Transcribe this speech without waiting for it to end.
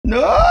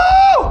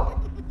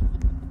No!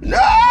 No!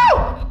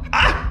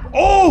 Ah!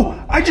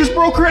 Oh! I just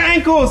broke her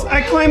ankles.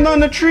 I climbed on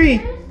the tree.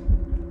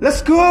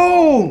 Let's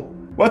go!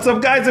 What's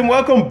up, guys, and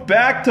welcome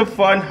back to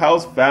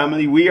Funhouse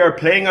Family. We are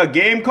playing a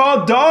game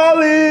called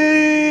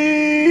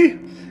Dolly!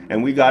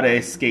 And we gotta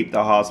escape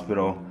the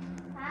hospital.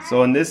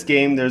 So in this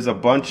game, there's a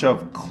bunch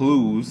of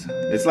clues.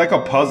 It's like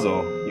a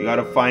puzzle. You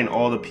gotta find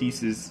all the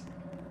pieces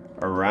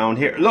around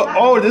here. Look,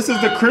 oh, this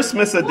is the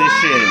Christmas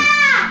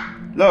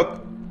edition. Look,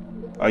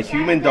 a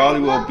human dolly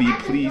will be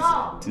pleased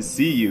to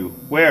see you.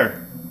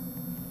 Where?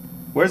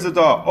 Where's the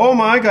doll? Oh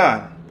my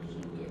God.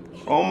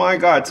 Oh my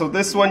God. So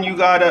this one you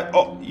gotta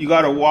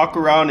walk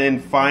around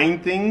and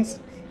find things.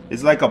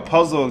 It's like a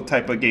puzzle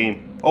type of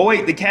game. Oh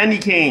wait, the candy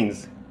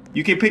canes.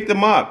 You can pick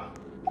them up.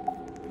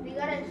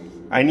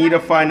 I need to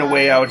find a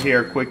way out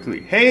here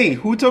quickly. Hey,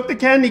 who took the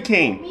candy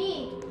cane?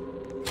 Me.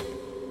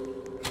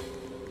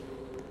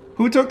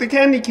 Who took the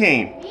candy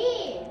cane? Me.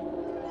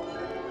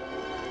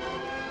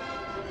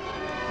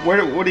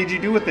 What did you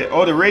do with it?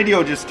 Oh, the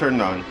radio just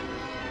turned on.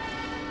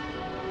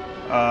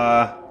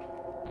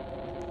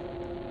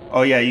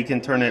 Oh yeah, you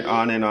can turn it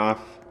on and off.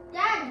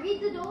 Dad,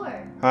 read the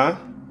door. Huh?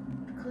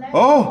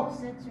 Oh!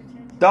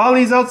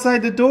 Dolly's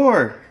outside the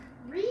door.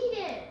 Read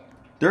it.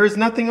 There is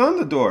nothing on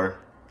the door.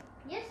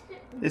 Yes,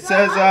 It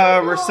says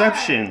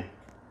reception.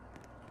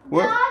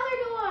 Where? The other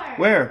door.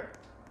 Where?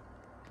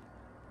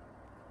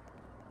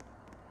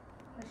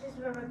 This is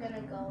where we're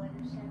gonna go in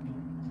a second.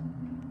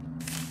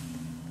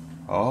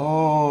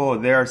 Oh,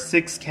 there are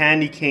 6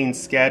 candy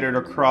canes scattered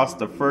across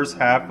the first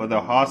half of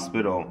the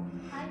hospital.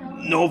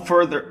 No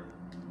further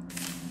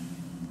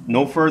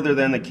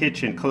than the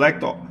kitchen.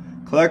 Collect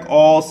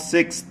all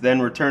 6,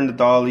 then return to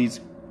Dolly's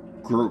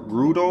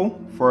grotto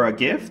for a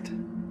gift.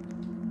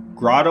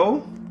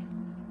 Grotto?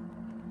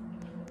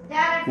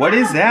 Dad, What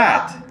is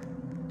that?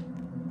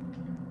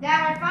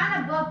 Dad, I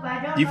found a book, but I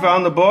don't know. You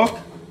found the book?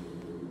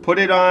 Put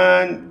it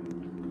on.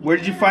 Where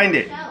did you find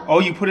it? Oh,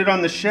 you put it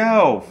on the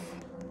shelf.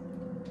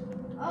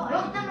 Oh,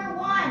 book number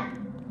 1.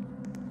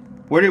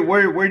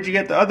 Where'd you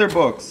get the other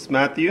books,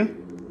 Matthew?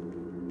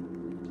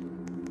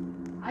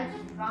 I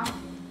just found it.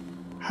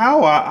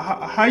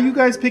 How you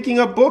guys picking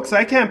up books?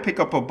 I can't pick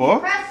up a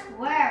book. Press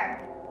square.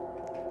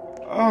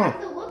 You Oh. have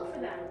to look for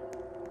them.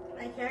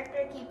 My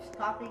character keeps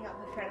popping up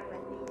in front of my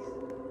face.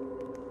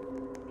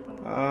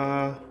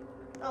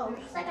 Oh,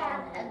 looks like I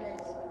have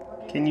headless.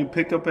 Can you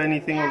pick up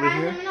anything over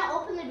here? I'm gonna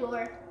open the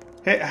door.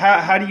 Hey,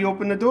 how do you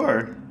open the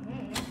door?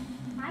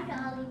 Hi,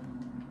 Dolly.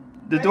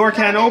 The door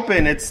can't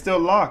open. It's still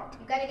locked.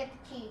 You gotta get the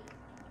key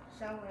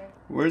somewhere.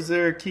 Where's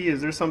there a key?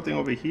 Is there something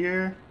over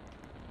here?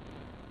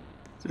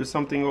 Is there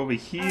something over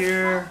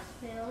here?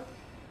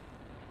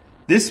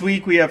 This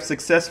week we have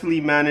successfully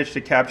managed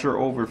to capture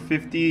over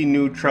 50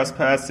 new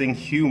trespassing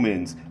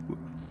humans.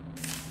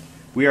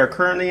 We are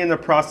currently in the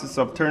process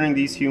of turning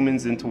these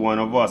humans into one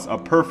of us. A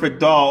perfect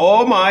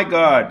doll. Oh my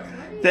God.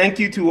 Thank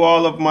you to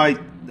all of my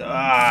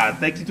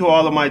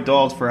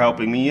dolls for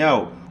helping me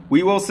out.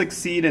 We will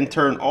succeed and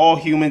turn all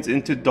humans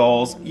into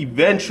dolls.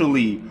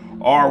 Eventually,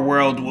 our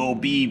world will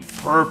be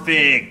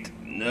perfect.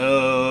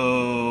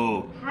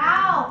 No.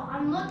 How?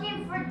 I'm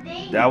looking for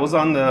things. That was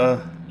on the...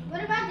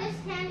 What about this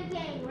candy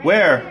cane? Right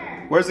Where?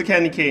 here. Where's the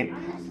candy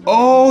cane?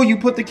 Oh, you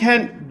put the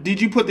Did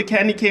you put the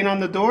candy cane on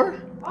the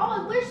door?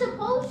 Oh, we're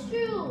supposed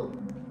to.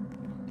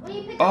 When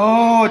you pick up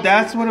Oh, the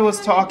that's candy, what it was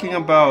talking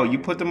about. You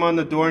put them on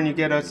the door and you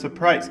get a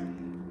surprise.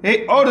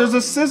 Hey, oh, there's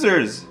the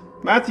scissors.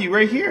 Matthew,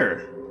 right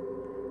here.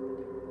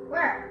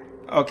 Where?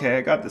 Okay,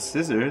 I got the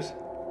scissors.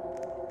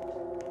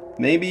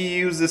 Maybe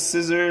you use the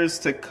scissors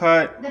to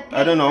cut, The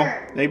I don't know,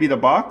 paper. maybe the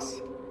box?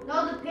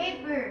 No, the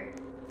paper.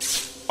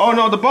 Oh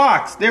no, the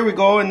box. There we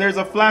go, and there's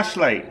a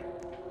flashlight.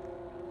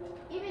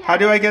 Even How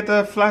do I get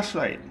the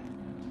flashlight?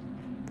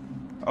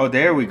 Oh,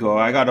 there we go.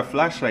 I got a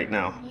flashlight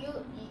now.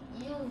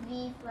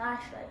 UV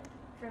flashlight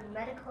for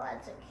medical and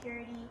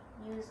security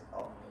use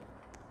only.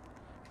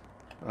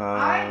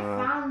 I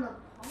found the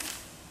pump.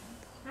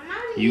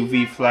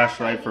 UV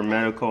flashlight for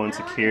medical and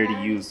security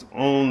use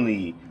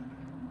only.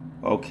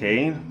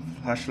 Okay,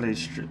 flashlight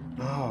strip.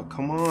 Oh,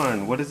 come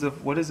on. What is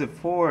it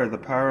for? The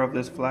power of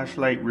this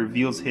flashlight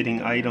reveals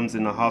hidden items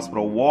in the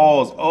hospital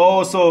walls.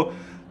 Oh, so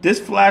this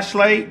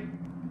flashlight,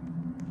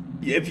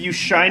 if you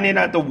shine it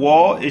at the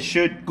wall, it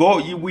should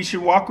go. We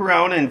should walk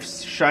around and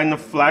shine the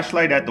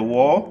flashlight at the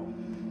wall.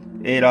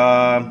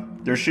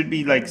 There should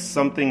be like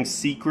something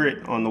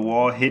secret on the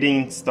wall,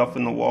 hidden stuff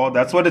in the wall.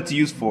 That's what it's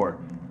used for,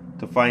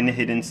 to find the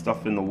hidden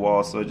stuff in the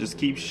wall. So just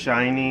keep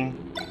shining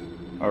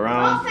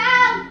around.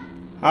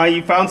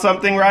 You found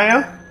something,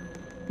 Raya?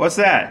 What's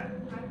that?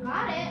 I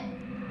got it.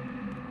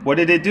 What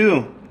did it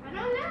do? I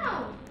don't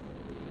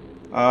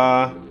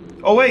know.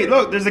 Oh wait,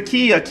 look, there's a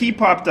key. A key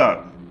popped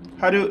up.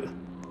 I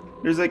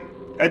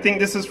think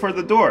this is for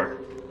the door.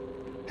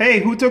 Hey,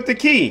 who took the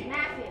key?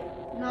 Matthew.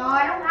 No,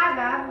 I don't have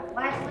that.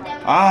 I have a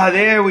flashlight. Ah,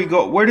 there we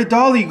go. Where did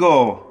Dolly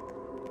go?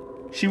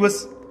 She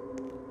was...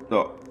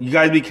 Oh, you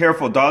guys be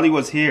careful. Dolly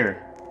was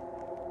here.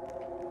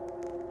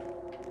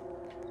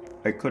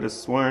 I could have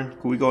sworn.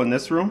 Can we go in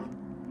this room?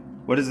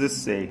 What does this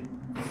say?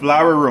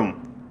 Flower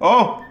room.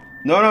 Oh,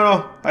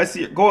 no. I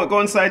see it. Go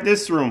inside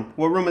this room.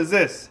 What room is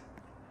this?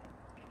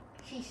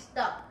 She's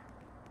stuck.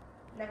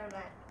 Never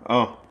mind.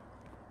 Oh,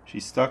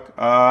 she's stuck.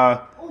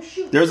 Oh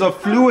shoot. There's a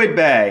fluid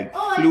bag.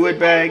 Oh, Fluid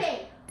bag.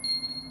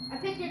 I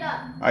picked it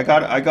up. I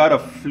got a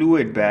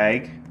fluid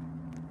bag.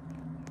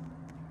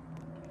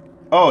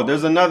 Oh,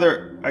 there's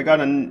another.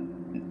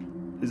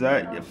 Is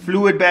that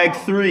fluid bag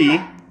 3?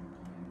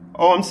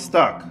 Oh, I'm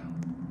stuck.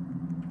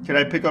 Can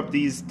I pick up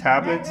these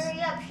tablets? Hurry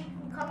up, she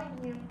can come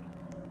in here.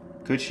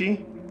 Could she?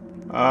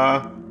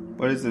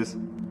 What is this?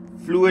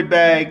 Fluid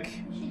bag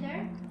Is she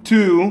there?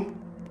 2.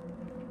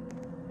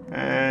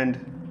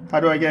 And how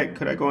do I get?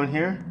 Could I go in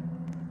here?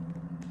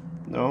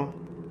 No.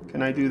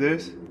 Can I do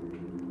this?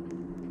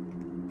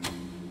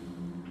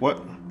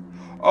 What?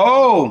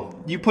 Oh,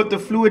 you put the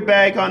fluid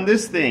bag on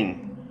this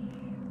thing.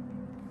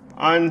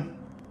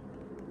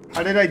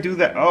 How did I do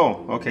that?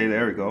 Oh, okay,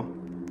 there we go.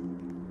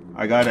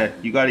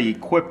 You gotta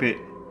equip it.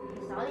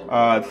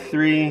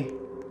 3.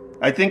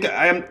 I think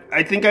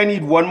I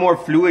need one more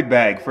fluid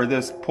bag for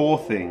this pole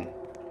thing.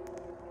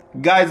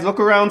 Guys, look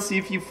around, see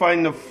if you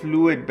find the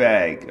fluid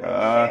bag.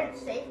 Sure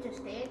it's safe to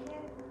stay in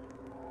here?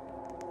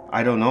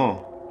 I don't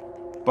know.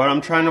 But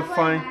I'm trying to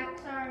find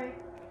Sorry.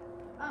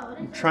 Oh, what is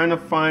I'm trying to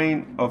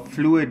find a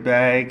fluid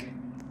bag.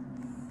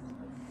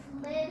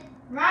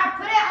 Rob,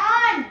 put it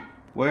on!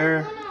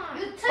 Where?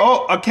 You took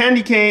Oh, a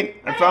candy cane.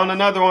 I found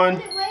another one.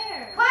 Put it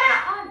where? Put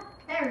it on.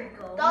 There we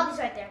go. Dolly's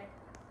right there.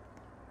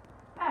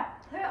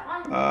 Put it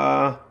on.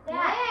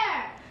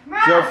 There.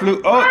 Is there a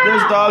flute? Oh,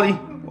 there's Dolly.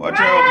 Watch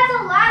Rob out.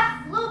 has the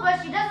last flute,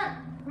 but she doesn't.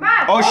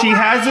 Rob, Oh, she over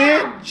has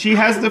there. it? She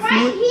has the Right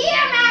flute?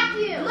 here,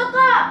 Matthew. Look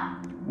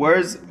up.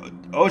 Where's...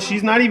 Oh,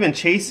 she's not even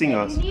chasing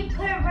us. You need to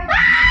put it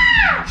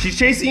right. She's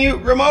chasing you.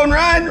 Ramon,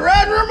 run,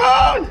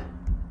 Ramon.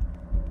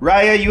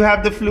 Raya, you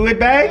have the fluid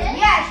bag? Yeah,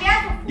 she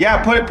has the flute.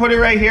 Yeah, put it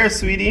right here,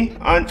 sweetie.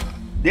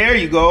 There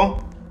you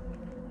go.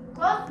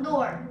 Close the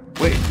door.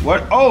 Wait,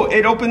 what? Oh,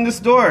 it opened this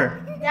door.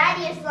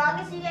 Daddy, as long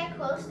as you get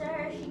close to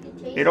her, she can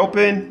chase It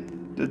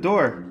opened the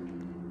door.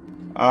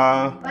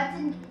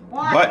 Button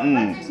 1.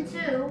 Buttons. Button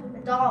 2,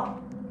 the doll.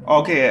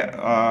 Okay,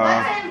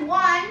 Button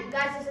 1,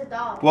 guys, is a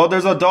doll. well,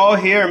 there's a doll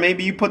here.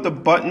 Maybe you put the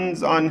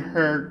buttons on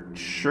her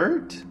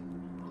shirt?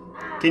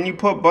 Can you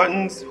put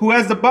buttons? Who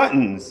has the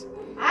buttons?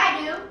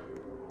 I do.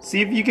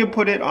 See if you can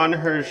put it on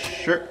her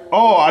shirt.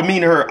 Oh, I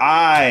mean her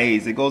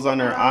eyes. It goes on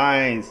her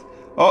eyes.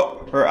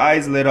 Oh, her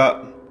eyes lit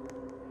up.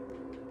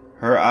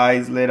 Her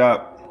eyes lit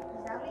up.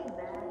 Does that mean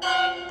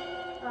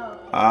bad?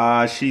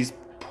 Oh. She's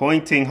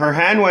pointing. Her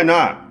hand went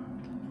up.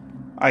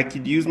 I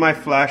could use my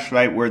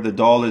flashlight where the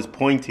doll is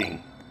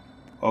pointing.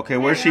 Okay,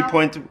 where's she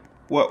pointing?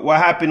 What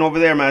happened over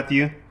there,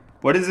 Matthew?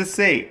 What does it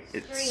say?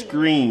 It's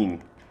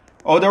screen.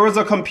 Oh, there was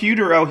a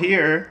computer out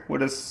here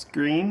with a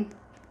screen.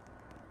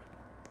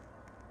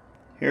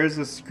 Here's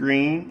a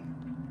screen.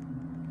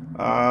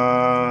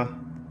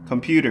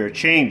 Computer,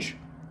 change.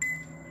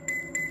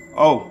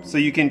 Oh, so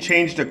you can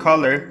change the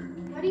color.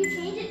 What do you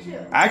change it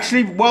to?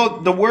 Actually, well,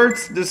 the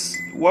words,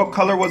 what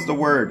color was the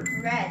word?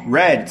 Red.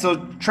 Red,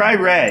 so try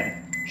red.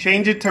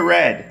 Change it to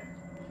red.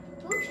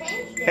 Who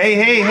changed it?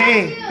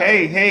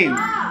 Hey.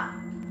 Stop.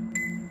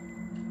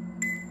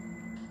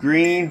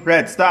 Green,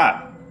 red,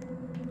 stop.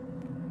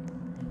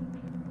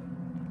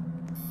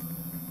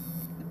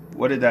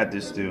 What did that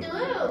just do? It's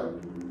blue.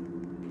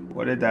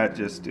 What did that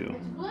just do?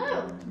 It's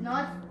blue. No,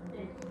 it's...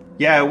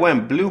 Yeah, it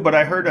went blue, but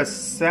I heard a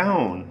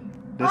sound.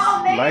 This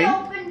Oh, maybe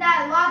light? open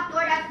that locked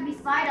door that's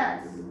beside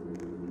us.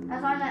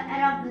 That's on the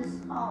end of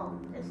this hall.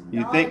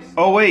 You think?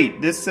 Oh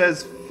wait, this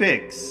says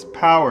fix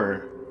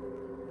power.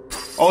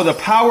 Oh, the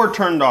power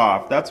turned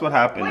off. That's what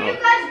happened. Where do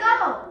you guys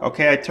go?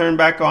 Okay, I turned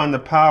back on the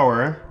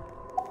power.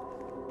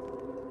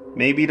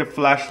 Maybe the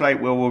flashlight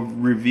will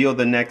reveal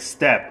the next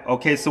step.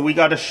 Okay, so we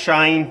gotta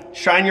shine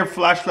your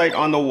flashlight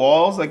on the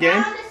walls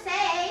again. Found the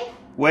safe.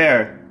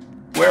 Where?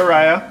 Where,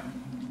 Raya?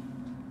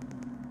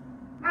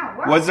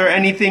 Oh, Was there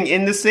anything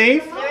in the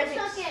safe? There's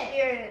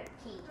a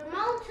key.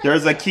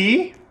 There's a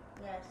key?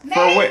 Yes.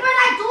 For what? For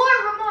that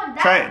door, Ramon.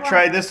 That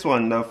Try this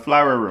one, the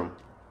flower room.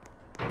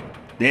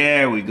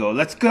 There we go.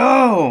 Let's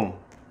go.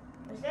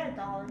 Is there a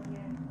doll in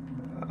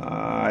here?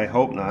 I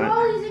hope not.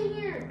 Dolly's in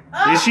here.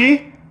 Is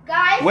she?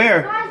 Guys.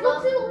 Where? Guys,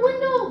 look through the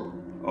window.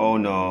 Oh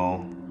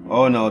no.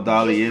 Oh no,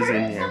 Dolly She's is in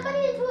turning here.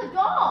 somebody into a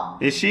doll.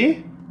 Is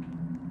she?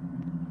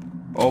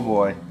 Oh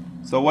boy.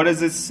 So what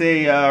does it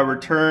say?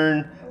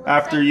 Return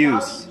after like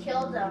use. Dolly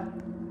killed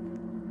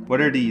them. What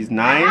are these?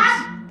 Knives?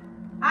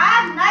 I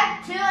have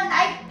knife 2 and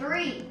knife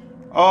 3.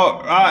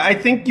 Oh, I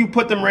think you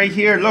put them right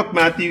here. Look,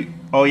 Matthew.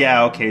 Oh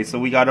yeah, okay. So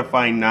we gotta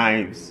find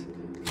knives.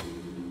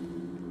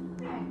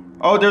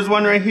 Oh, there's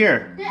one right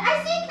here.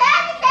 I see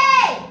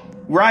candy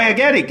cane. Raya,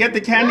 get it. Get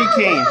the candy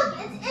cane. Look,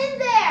 it's in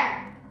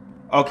there.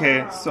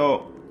 Okay,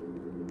 so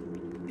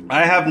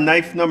I have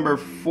knife number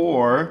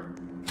 4.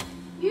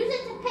 Use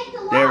it to pick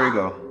the lock. There we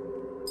go.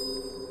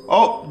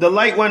 Oh, the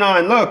light went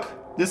on. Look,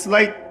 this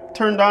light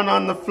turned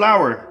on the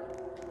flower.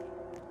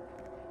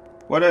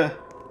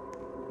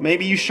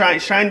 Maybe you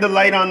shine the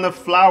light on the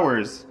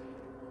flowers.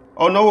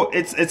 Oh no,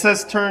 it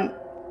says turn.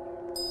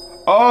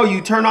 Oh,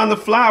 you turn on the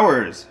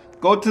flowers.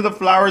 Go to the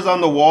flowers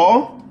on the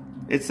wall.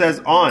 It says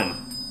on. Let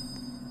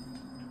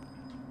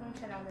me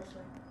turn on this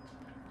one.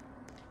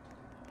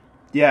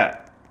 Yeah.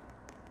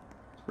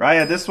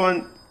 Raya, this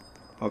one.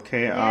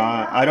 Okay,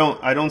 I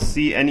don't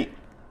see any.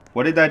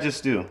 What did that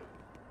just do?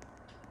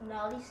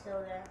 No, he's still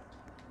there.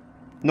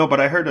 No, but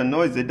I heard a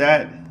noise. Did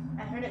that?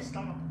 I heard it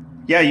stomp.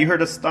 Yeah, you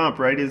heard a stomp,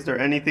 right? Is there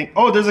anything?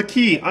 Oh, there's a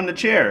key on the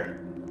chair.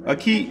 A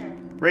key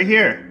right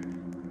here.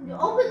 You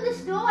open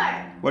this door.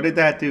 What did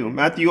that do?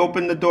 Matthew,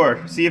 open the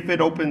door. See if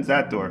it opens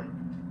that door.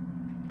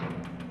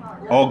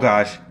 Oh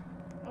gosh.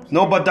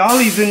 No, but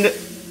Dolly's in the...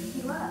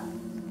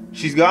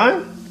 She's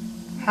gone?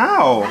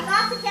 How? I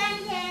got the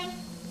candy cane.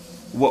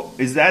 Well,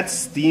 is that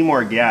steam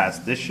or gas?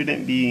 This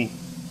shouldn't be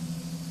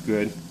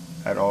good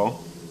at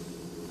all.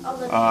 Oh,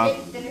 look, you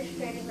didn't finish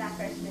trading that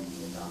first mix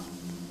off.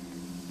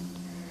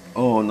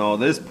 Oh no,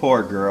 this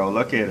poor girl.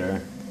 Look at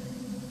her.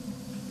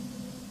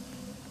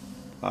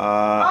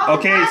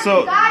 Okay,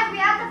 so guys, we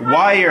have to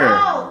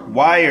find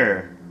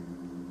wire.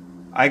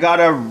 I got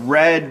a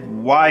red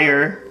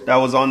wire that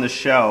was on the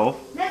shelf.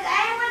 Does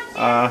anyone see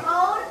the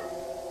code?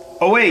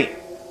 Oh wait,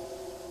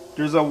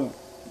 there's a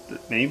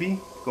maybe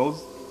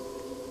goes.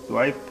 Do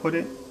I put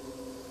it?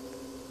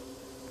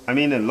 I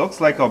mean, it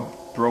looks like a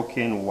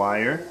broken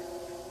wire.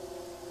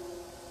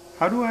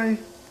 How do I?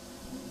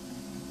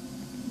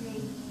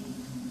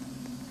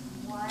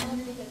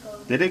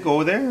 Did it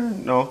go there?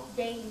 No.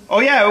 Oh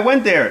yeah, it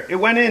went there. It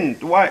went in.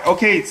 Why?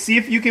 Okay, see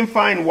if you can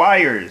find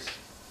wires.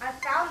 I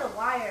found a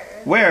wire.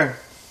 Where?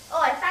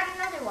 Oh, I found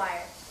another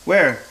wire.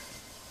 Where?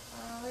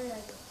 Where did I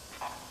go?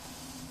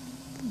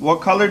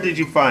 What color did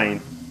you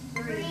find?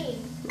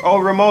 Green. Oh,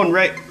 Ramon,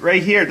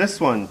 right here. This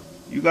one.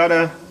 You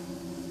gotta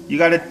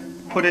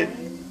put it.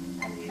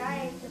 I'm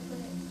trying to put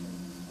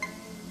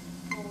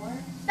it.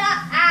 Stop!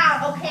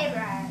 Ow! Okay,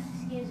 Brad.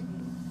 Excuse me.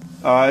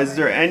 Is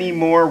there any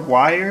more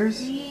wires?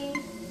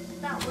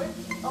 Stop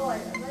working. Oh,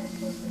 am I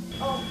supposed to?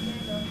 Oh, here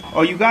we go.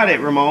 Oh, you got it,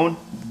 Ramon.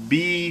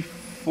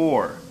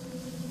 B4.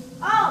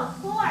 Oh,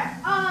 4.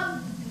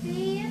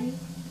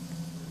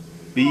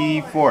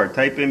 B4.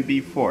 Type in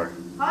B4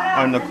 Hold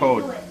on the let me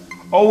code. do it.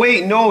 Oh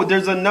wait, no.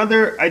 There's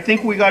another. I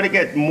think we got to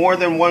get more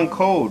than one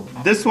code.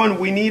 This one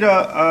we need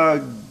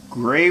a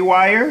gray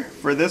wire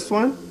for this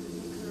one.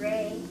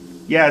 Gray.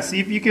 Yeah. See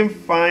if you can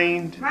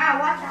find Wow,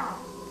 watch out.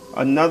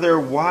 another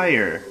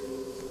wire.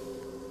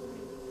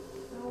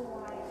 No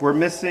wire. We're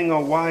missing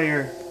a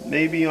wire.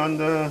 Maybe on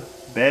the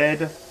bed.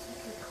 You can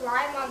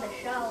climb on the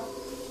shelf.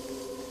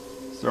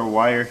 Is there a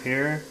wire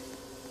here?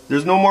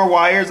 There's no more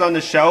wires on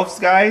the shelves,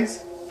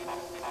 guys?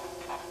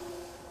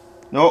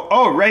 No.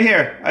 Oh, right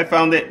here. I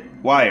found it.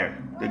 Wire.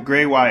 The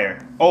gray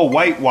wire. Oh,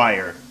 white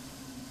wire.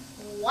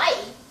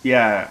 White?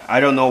 Yeah, I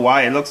don't know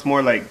why. It looks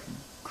more like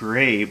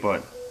gray,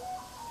 but...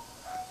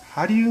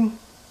 How do you...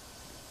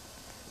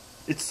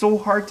 It's so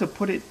hard to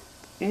put it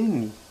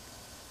in.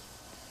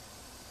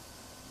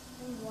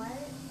 What?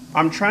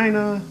 I'm trying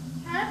to...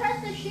 How to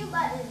press the shoot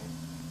button?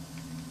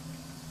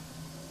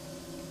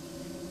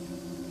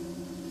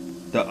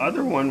 The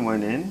other one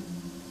went in.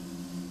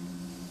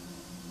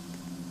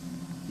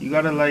 You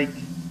gotta like...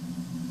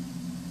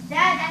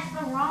 Dad, that's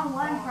the wrong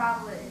one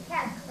probably. You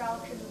can't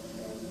crouch in the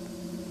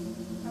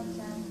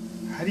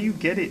thing. How do you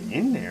get it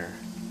in there?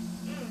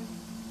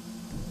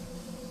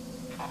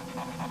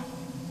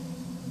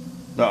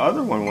 The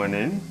other one went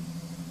in.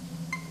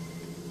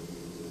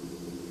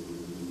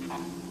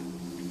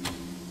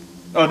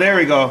 Oh, there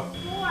we go.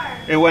 4.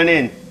 It went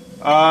in.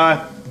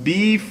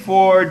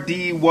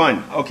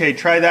 B4D1. Okay,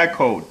 try that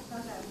code.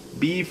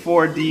 Okay.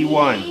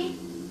 B4D1.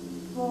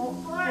 4.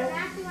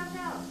 Matthew, watch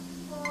out.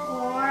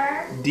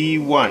 4.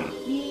 D1.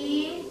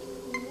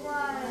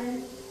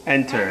 D1.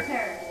 Enter.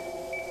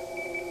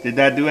 Did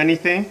that do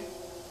anything?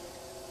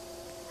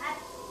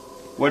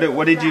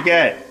 What did you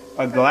get?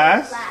 A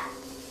glass?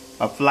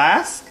 A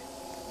flask?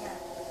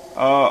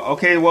 Yeah.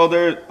 Okay, well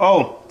there...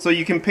 Oh, so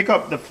you can pick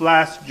up the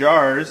flask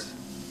jars.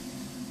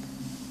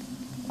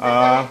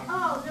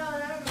 Oh, no,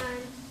 never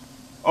mind.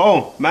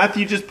 Oh,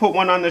 Matthew just put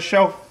one on the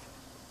shelf.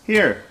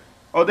 Here.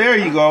 Oh, there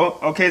you go.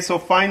 Okay, so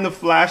find the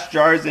flash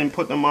jars and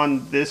put them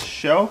on this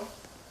shelf.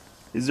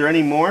 Is there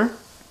any more?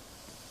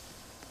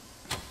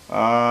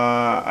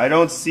 I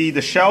don't see.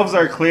 The shelves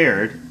are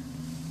cleared.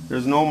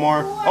 There's no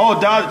more.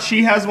 Oh,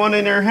 she has one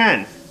in her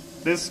hand.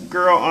 This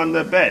girl on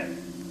the bed.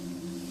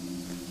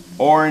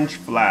 Orange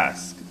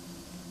flask.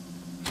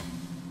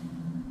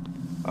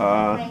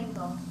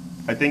 Rainbow.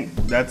 I think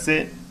that's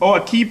it. Oh,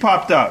 a key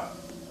popped up.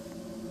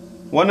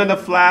 One of the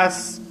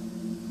flasks,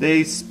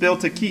 they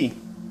spilt a key.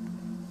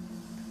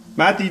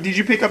 Matthew, did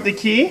you pick up the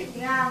key?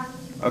 Yeah.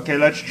 Okay,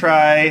 let's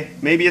try.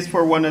 Maybe it's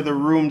for one of the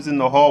rooms in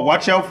the hall.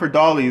 Watch out for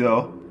Dolly,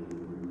 though.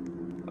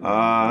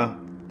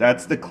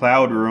 That's the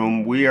cloud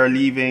room. We are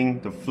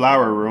leaving the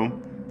flower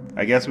room.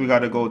 I guess we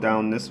gotta go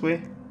down this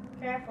way.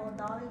 Careful,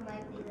 Dolly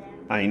might be there.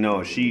 I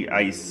know.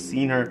 I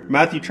seen her.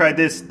 Matthew, try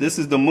this. This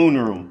is the moon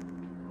room.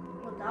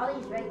 Well,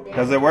 Dolly's right there.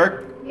 Does it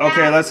work? Yeah.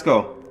 Okay, let's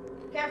go.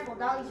 Careful,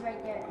 Dolly's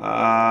right there.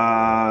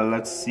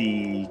 Let's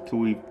see. Can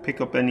we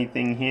pick up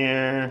anything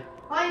here?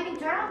 Oh, you can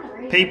turn on the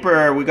radio.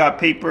 Paper. We got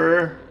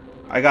paper.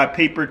 I got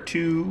paper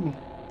too.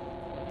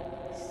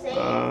 Save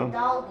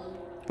Dolly.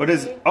 What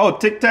is? Oh,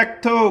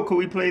 tic-tac-toe. Can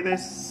we play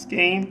this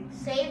game?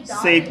 Save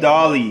Dolly. Save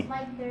Dolly.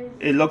 Like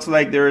It looks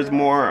like there is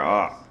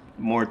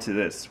more to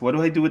this. What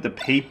do I do with the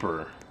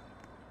paper?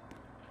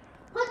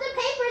 Put the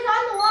papers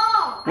on the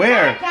wall.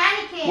 Where?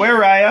 Candy cane. Where,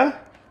 Raya?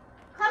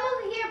 Come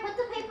over here. Put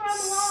the paper on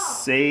the wall.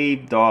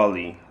 Save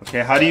Dolly.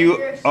 Okay, how do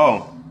you?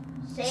 Oh,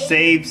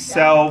 save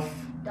self.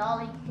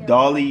 Dolly kills.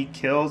 Dolly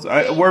kills.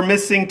 We're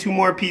missing 2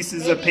 more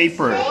pieces of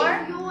paper.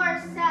 Save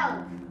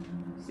yourself.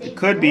 It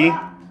could be.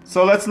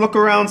 So let's look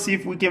around, see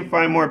if we can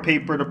find more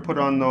paper to put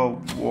on the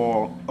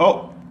wall.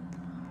 Oh,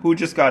 who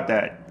just got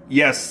that?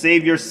 Yes,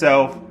 save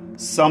yourself.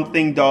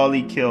 Something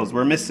Dolly kills.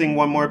 We're missing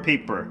 1 more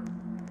paper.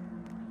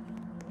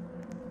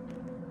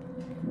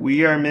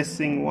 We are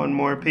missing 1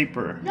 more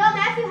paper. No,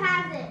 Matthew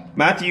has it.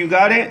 Matthew, you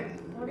got it?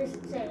 What does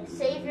it say?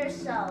 Save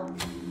yourself.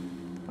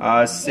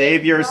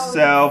 Save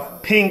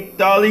yourself. Pink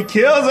Dolly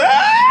kills.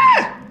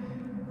 Ah!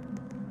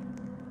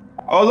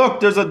 Oh, look,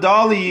 there's a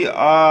Dolly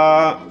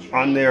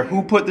on there.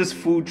 Who put this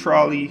food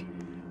trolley?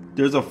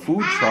 There's a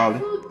food trolley. I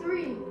have food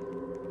 3.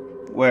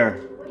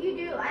 Where? What do you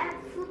do? I have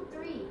food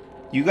 3.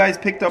 You guys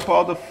picked up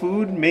all the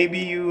food? Maybe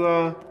you,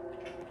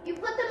 You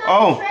put them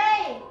on the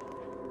tray.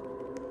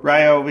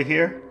 Raya over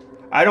here?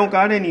 I don't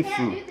got any Can't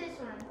food. do this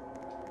one.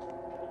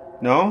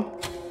 No?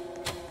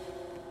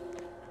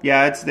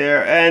 Yeah, it's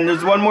there. And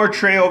there's 1 more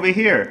tray over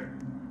here.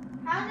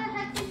 How the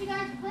heck did you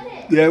guys put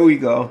it? There we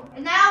go.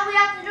 And now we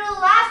have to do the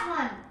last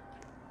one.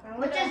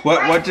 Which is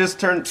What just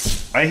turned?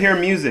 I hear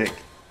music.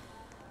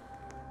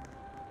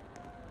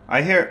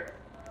 I hear.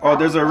 Oh,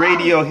 there's a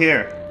radio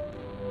here.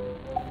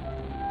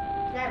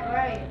 Is that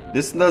right?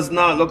 This does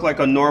not look like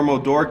a normal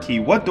door key.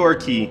 What door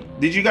key?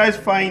 Did you guys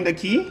find the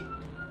key?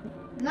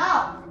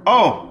 No.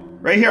 Oh,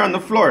 right here on the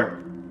floor.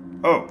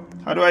 Oh,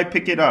 how do I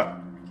pick it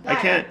up? I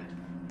can't.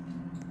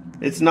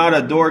 It's not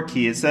a door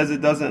key. It says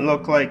it doesn't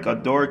look like a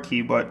door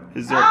key, but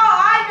is there? Oh,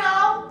 I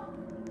know.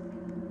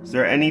 Is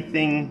there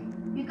anything?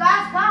 You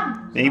guys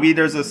come. Maybe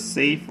there's a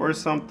safe or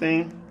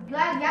something. You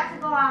guys have to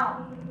go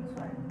out. This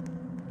way.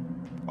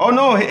 Oh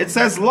no, it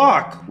says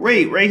lock.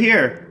 Wait, right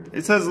here.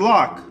 It says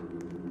lock.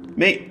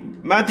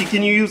 Matthew,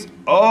 can you use?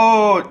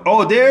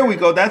 Oh, there we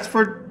go. That's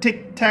for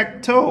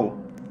tic-tac-toe.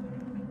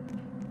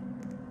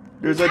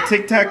 There's a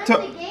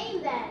tic-tac-toe. The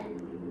game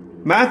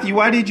then. Matthew,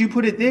 why did you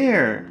put it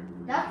there?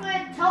 That's where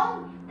I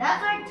told.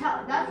 That's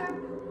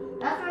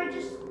where I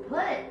just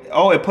put it.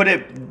 Oh, it put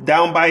it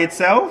down by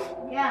itself?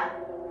 Yeah.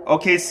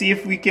 Okay, see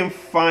if we can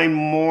find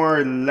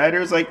more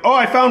letters. Like, oh,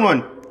 I found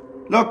one.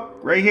 Look,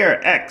 right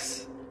here,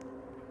 X.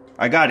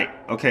 I got it.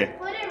 Okay.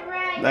 Put it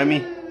right in the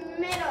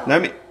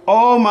middle.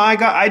 Oh my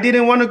God, I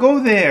didn't want to go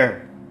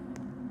there.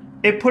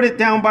 It put it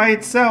down by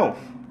itself.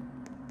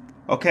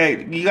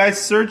 Okay, you guys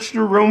search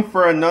the room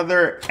for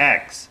another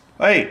X.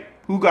 Hey,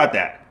 who got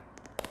that?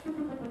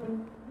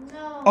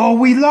 No. Oh,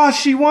 we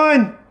lost. She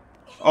won.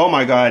 Oh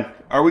my God.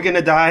 Are we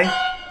gonna die?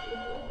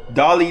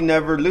 Dolly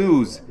never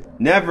lose.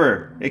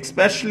 Never.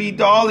 Especially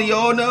Dolly.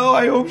 Oh no,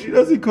 I hope she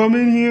doesn't come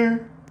in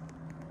here.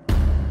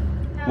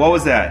 What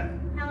was that?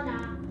 Hell no.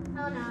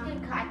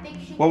 I think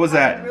she What was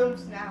that?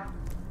 Rooms now.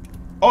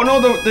 Oh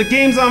no, the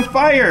game's on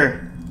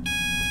fire.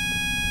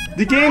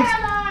 The game's...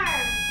 Fire alarm.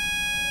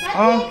 Get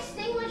the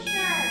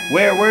extinguisher.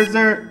 Where's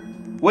there...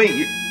 Wait,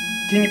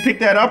 can you pick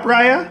that up,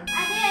 Raya?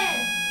 I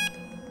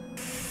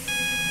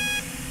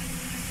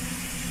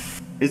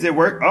did. Is it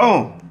work?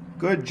 Oh,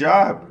 good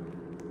job.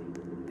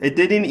 It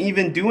didn't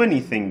even do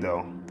anything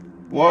though.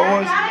 What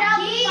was?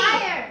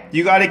 Fire.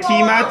 You got a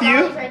key, Matthew?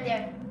 Dolly's right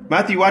there.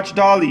 Matthew, watch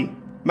Dolly.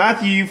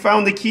 Matthew, you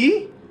found the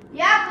key?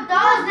 Yeah, but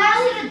Dolly's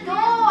next to the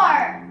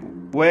door.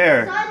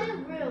 Where?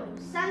 Sunroom.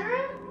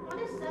 Sunroom? What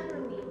does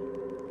sunroom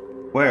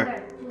mean?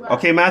 Where?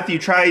 Okay, Matthew,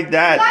 try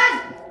that.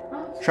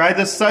 Guys, Try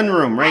the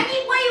sunroom, right? I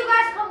need where you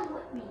guys come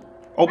with me.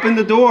 Open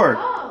the door.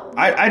 Oh.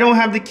 I don't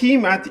have the key,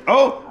 Matthew.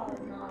 Oh.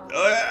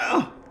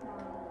 No.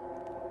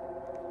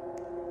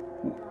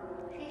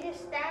 She's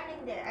just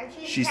standing there. And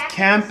She's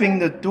camping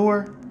the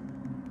door.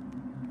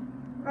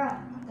 Where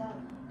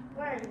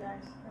are you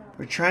guys?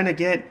 We're trying to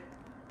get...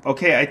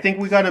 Okay, I think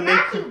we gotta make...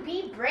 Matthew,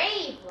 be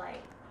brave,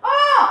 like.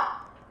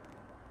 Oh!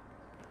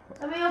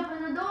 Somebody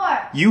open the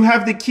door. You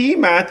have the key,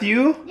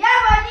 Matthew. Yeah,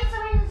 but I need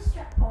somebody to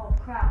distract. Oh,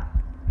 crap.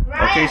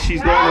 Right. Okay,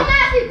 she's go, going to...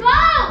 Matthew,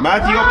 go!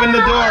 Matthew, go! open the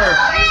door.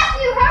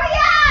 Matthew, hurry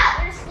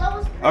up! They're slow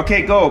as crap.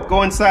 Okay,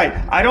 go inside.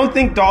 I don't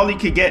think Dolly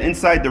could get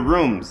inside the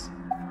rooms.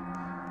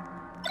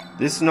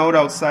 This note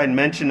outside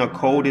mentioned a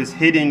code is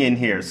hidden in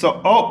here. So,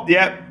 oh,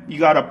 yep, you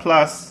got a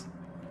plus.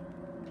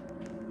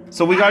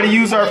 So we gotta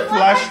use our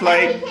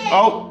flashlight.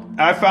 Oh,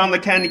 I found the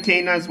candy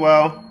cane as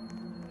well.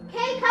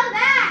 Okay, come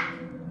back.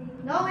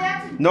 No, we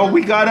have to... No,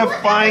 we gotta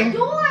Look find... at the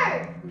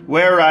door.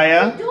 Where,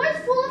 Raya? The door's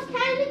full of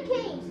candy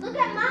canes. Look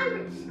at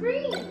my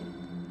screen.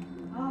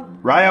 Oh.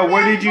 Raya,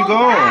 where did you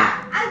go?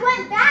 Back. I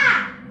went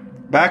back.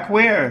 Back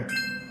where?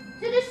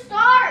 To the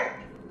start.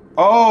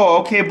 Oh,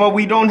 okay, but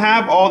we don't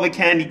have all the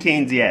candy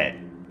canes yet.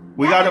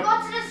 We gotta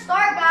go to the store,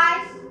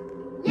 guys.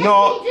 Yes,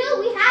 no. we do.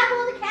 We have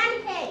all the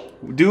candy canes.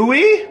 Do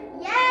we?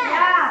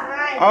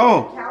 Yeah.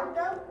 Oh. Count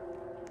them?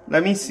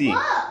 Let me see.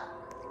 Look.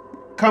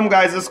 Come,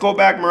 guys, let's go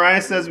back.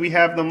 Mariah says we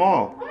have them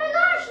all. Oh my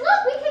gosh,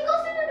 look, we can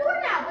go through the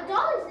door now, but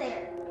Dolly's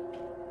there.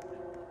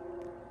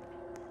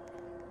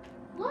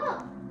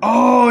 Look.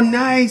 Oh,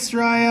 nice,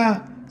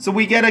 Raya. So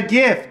we get a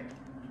gift.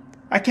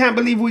 I can't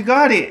believe we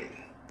got it.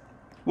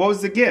 What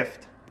was the gift?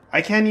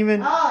 I can't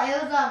even. Oh, it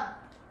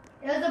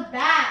was a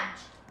badge.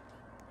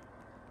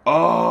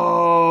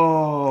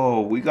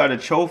 Oh, we got a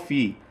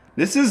trophy.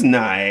 This is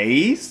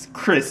nice.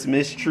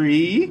 Christmas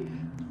tree.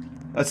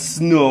 A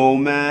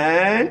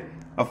snowman.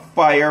 A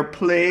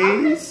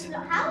fireplace.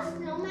 How's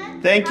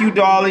snowman? Thank you,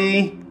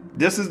 Dolly.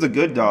 This is the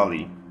good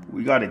Dolly.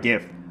 We got a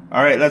gift.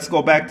 All right, let's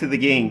go back to the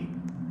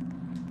game.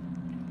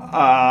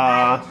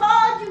 I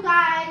told you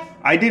guys.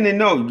 I didn't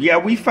know. Yeah,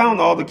 we found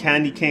all the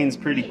candy canes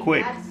pretty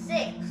quick. That's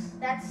 6.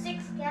 That's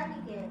 6 candy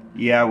canes.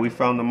 Yeah, we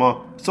found them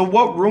all. So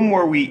what room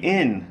were we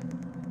in?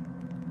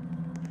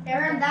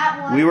 They're in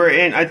that one. We were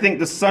in, I think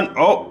the sun.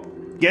 Oh,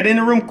 get in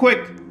the room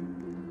quick.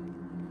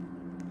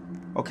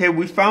 Okay,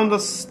 we found a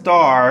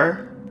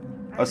star.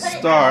 A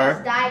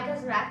star.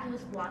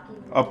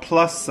 A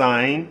plus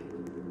sign.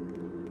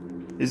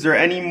 Is there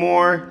any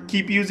more?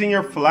 Keep using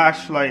your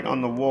flashlight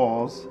on the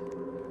walls.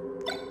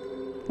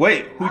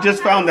 Wait, who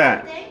just found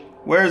that?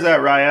 Where is that,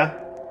 Raya?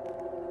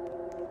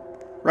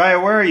 Raya,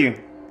 where are you?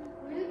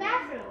 In the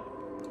bathroom.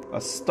 A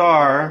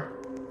star,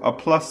 a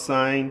plus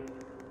sign,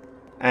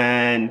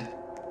 and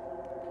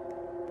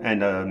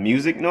a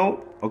music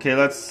note. Okay,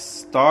 let's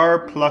star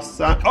plus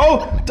sign.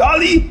 Oh,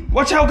 Dolly!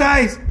 Watch out,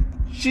 guys!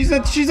 She's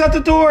at the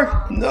door.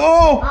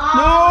 No!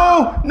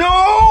 No!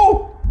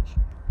 No!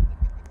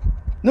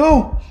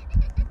 No!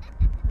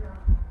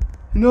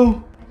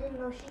 No! I didn't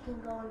know she can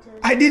go into.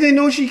 I didn't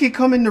know she could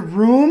come in the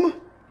room.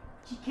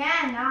 She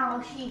can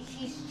now.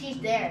 She's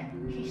there.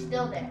 She's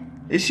still there.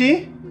 Is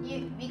she?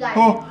 You guys.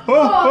 Nice.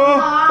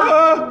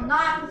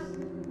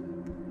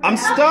 I'm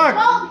stuck.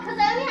 No, because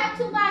I only have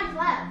 2 lives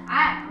left.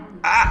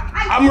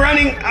 I'm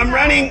running. I'm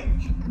running.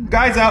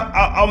 Guys,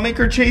 I'll make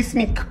her chase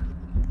me.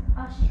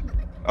 Oh, shoot.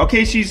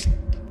 Okay, she's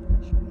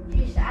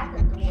at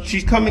the door.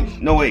 she's coming.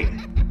 No, wait.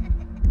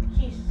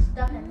 She's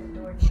stuck at the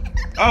door.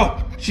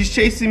 Oh, she's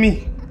chasing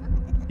me.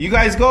 You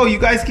guys go. You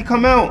guys can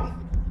come out.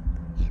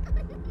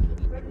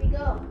 Where'd we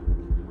go?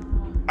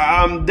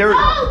 There.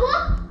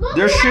 Oh, look,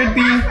 there should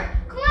be.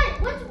 Come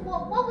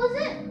on. What was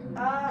it?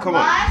 Come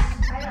on.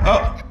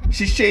 Oh,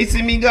 she's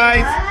chasing me,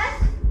 guys.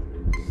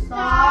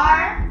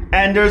 Star.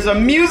 And there's a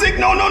music.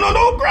 No,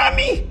 grab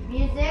me.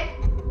 Music.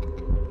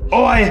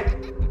 Oh, I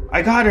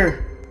got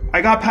her.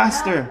 I got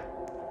past her.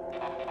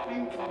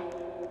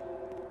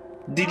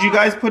 Did you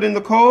guys put in the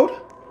code?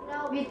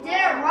 No, we did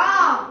it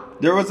wrong.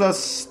 There was a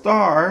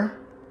star.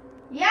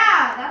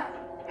 Yeah,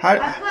 How?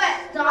 I put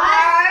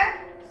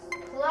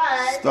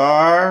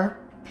Star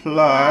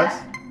plus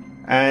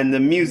and the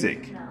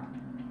music. No.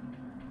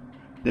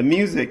 The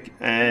music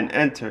and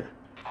enter.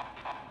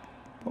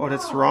 Oh,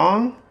 that's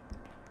wrong?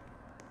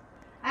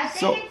 I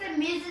think it's the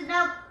music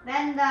note,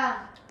 then the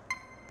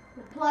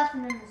plus,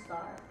 and then the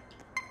star.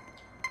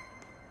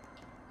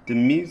 The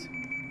music.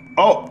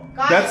 Oh,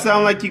 that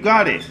sounds like you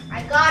got it.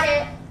 I got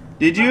it.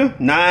 Did you?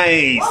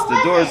 Nice. The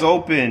door's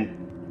open.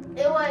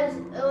 It was.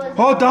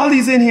 Oh,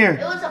 Dolly's in here.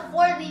 It was a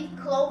 4-leaf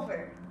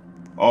clover.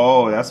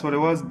 Oh, that's what it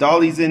was.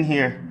 Dolly's in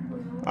here.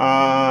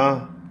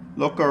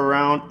 Look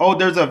around. Oh,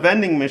 there's a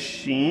vending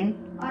machine.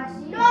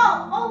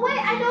 No. Oh wait,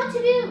 I know what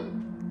to do.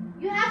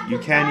 You have to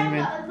find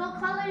the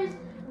colors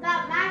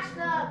that match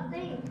the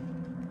thing.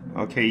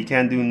 Okay, you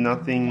can't do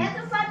nothing. You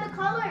have to find the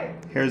color.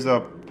 Here's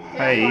a pipe.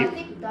 I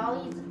think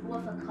Dolly's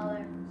with a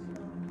color.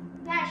 So.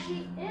 Yeah,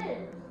 she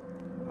is.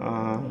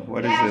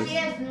 What is this?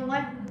 Yeah, she is.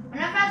 One of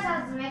us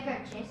has to make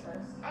her chase us.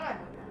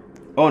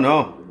 Oh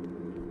no.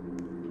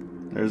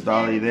 There's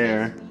Dolly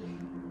there.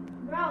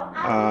 Bro,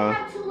 I only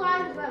have 2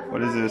 lives left.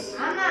 What is this?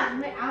 I'm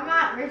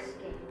not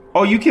risking.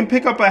 Oh, you can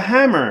pick up a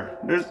hammer.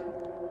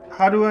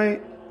 How do I?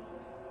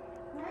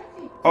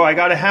 Oh, I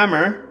got a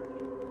hammer.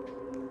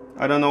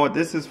 I don't know what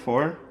this is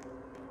for.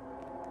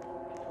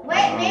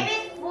 Wait, maybe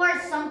it's for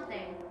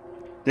something.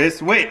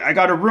 Wait, I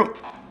got a room.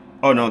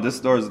 Oh no, this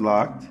door is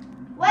locked.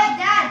 Wait,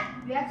 Dad,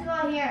 we have to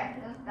go here.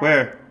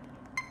 Where?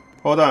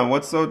 Hold on,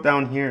 what's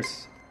down here?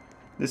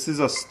 This is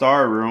a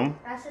star room.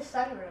 That's the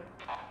sunroom.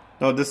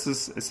 No, it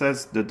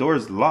says the door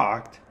is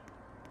locked.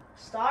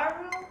 Star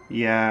room?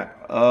 Yeah,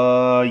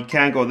 you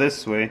can't go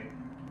this way.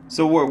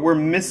 So we're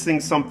missing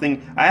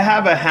something. I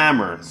have a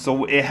hammer,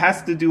 so it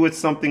has to do with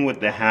something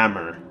with the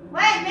hammer.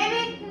 Wait, maybe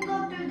it can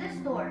go through this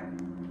door.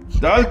 She's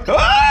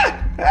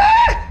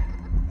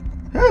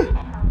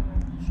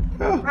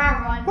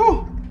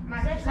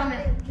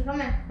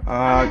coming.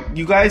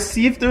 You guys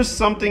see if there's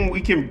something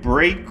we can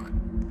break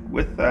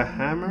with the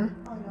hammer?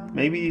 Oh no.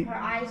 Maybe her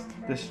eyes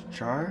turn this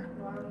jar?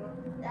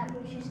 That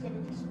means she's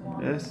gonna just walk.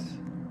 This?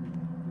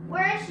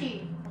 Where is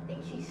she? I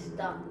think she's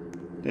stuck.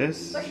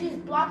 This. But she's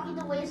blocking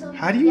the way so we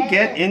How do you can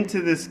get in.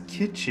 into this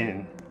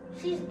kitchen?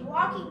 She's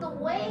blocking the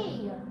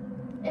way.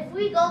 If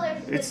we go there,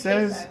 she's It gonna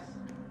says chase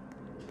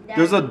us.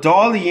 there's a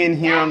dolly in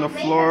here on the Daddy,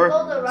 make floor. her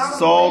go the wrong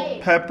Salt, way.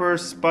 pepper,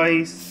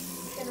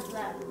 spice, Shut up,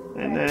 left.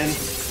 and then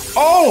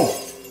oh!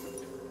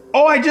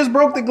 Oh, I just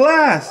broke the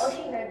glass. Oh,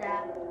 she heard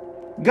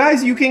that.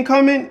 Guys, you can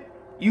come in.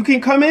 You can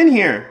come in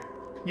here.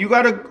 You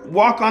gotta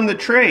walk on the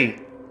tray.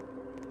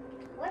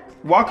 What?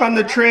 Walk on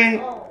the tray.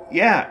 Oh.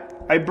 Yeah,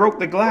 I broke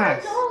the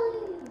glass.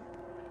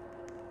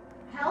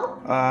 Help?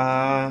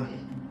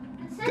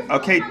 It says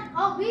okay.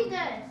 Oh, read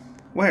this.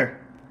 Where?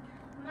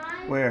 My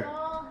Where?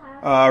 doll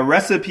has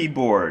Recipe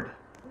board.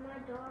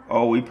 my doll.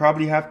 Oh, we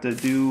probably have to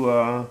do,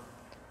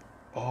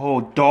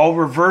 oh, doll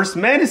reverse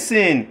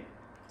medicine.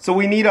 So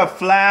we need a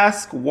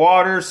flask,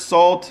 water,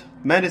 salt,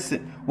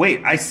 medicine.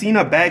 Wait, I seen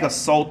a bag of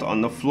salt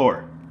on the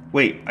floor.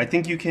 Wait, I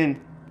think you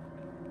can,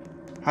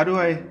 how do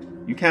I,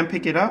 you can't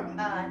pick it up?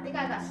 I think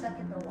I got stuck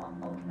in the wall.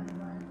 Oh, never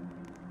mind.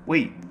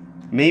 Wait,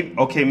 maybe,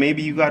 okay,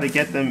 maybe you gotta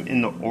get them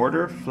in the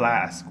order.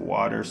 Flask,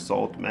 water,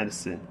 salt,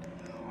 medicine.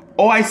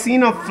 Oh, I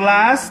seen a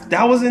flask.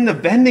 That was in the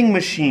vending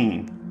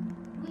machine.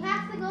 We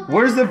have to go back.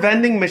 Where's the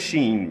vending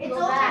machine? It's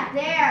over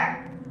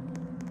there.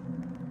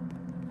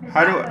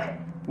 How do I,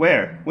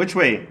 where? Which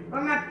way?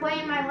 Where am I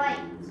pointing my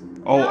lights?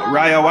 Oh, No,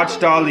 Raya, watch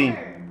Dolly.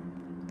 here.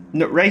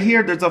 No, right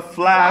here, there's a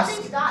flask.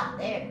 Dolly's not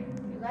there.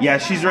 Yeah,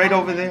 she's right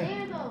over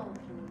there. Though.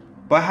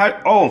 But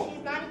how, oh,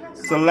 She's not even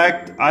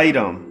select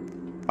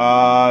item.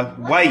 What's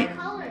White. the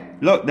color?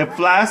 Look, the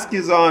flask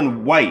is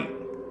on white.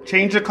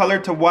 Change the color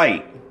to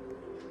white.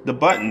 The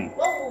button.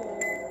 Whoa.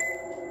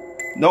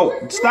 No,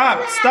 Who's stop,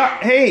 doing stop.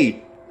 that?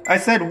 Hey, I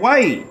said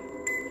white.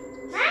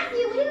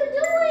 Matthew, what are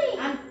you doing?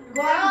 I'm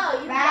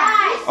going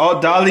back. Oh,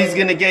 Dolly's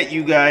gonna get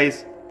you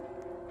guys.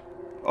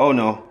 Oh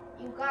no.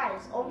 You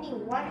guys, only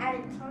one at a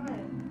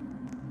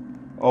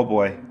time. Oh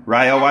boy.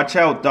 Raya, watch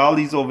out.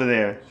 Dolly's over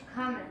there. She's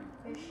coming.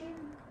 Is she?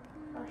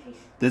 Oh, she's.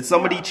 Did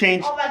somebody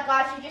change? Oh my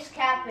gosh, she's just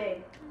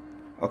capping.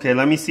 Okay,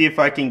 let me see if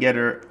I can get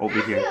her over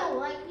Matthew, here.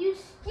 like you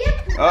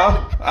skipped.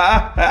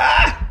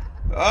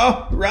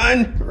 Oh,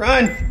 run,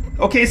 run.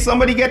 Okay,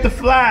 somebody get the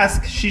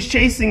flask. She's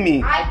chasing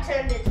me. I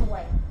turned it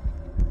away.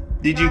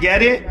 Did you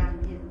get it?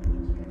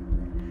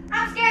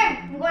 I'm scared.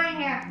 I'm going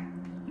here.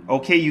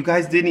 Okay, you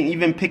guys didn't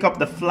even pick up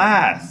the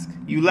flask.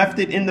 You left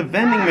it in the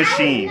vending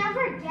machine. I was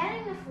never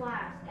getting the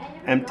flask.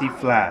 Empty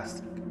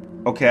flask.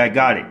 Okay, I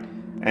got it.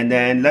 And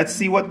then let's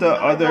see what the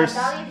others.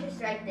 Dolly's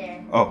just right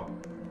there. Oh,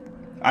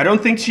 I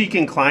don't think she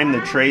can climb the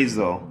trays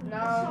though. No.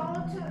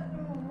 Salt,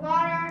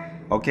 water.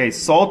 Okay,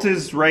 salt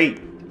is right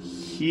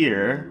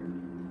here.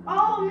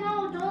 Oh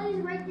no, Dolly's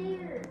right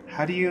there.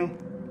 How do you?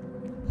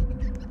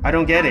 I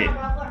don't get it.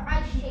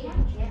 I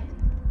changed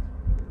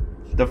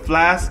it. The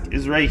flask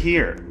is right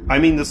here. I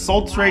mean, the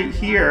salt's right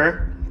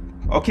here.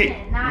 Okay,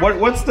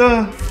 what's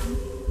the?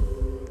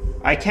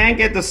 I can't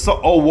get the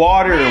salt. Oh,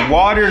 water.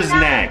 Water's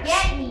next.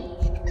 Get me.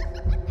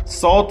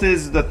 Salt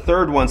is the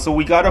third one. So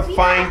we gotta We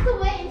find. have to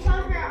wait until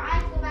her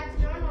eyes go back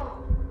to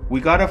normal.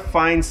 We gotta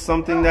find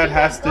something that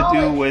has to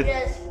do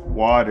with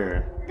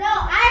water. No,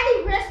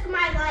 I already risked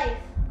my life.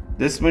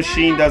 This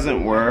machine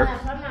doesn't work.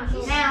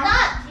 She's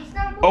stuck. She's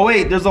not moving. Oh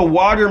wait, there's a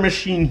water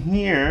machine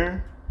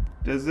here.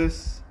 Does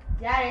this?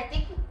 Dad, I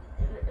think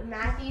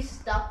Matthew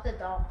stuck the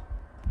doll.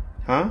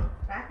 Huh?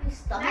 Matthew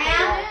stuck the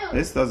doll.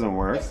 This doesn't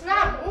work. It's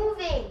not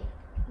moving.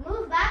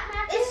 Move back,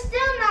 Matthew. It's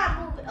still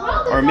not moving.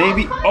 Oh, Or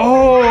maybe.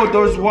 Oh,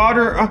 there's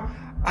water.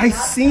 I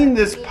seen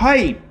this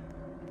pipe.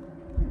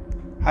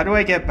 How do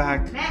I get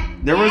back?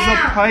 There was a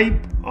pipe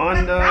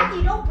on the.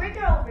 Matthew, don't bring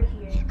her over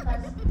here.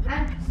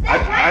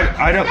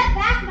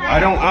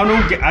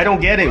 I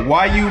don't get it.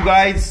 Why you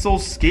guys so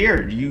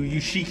scared?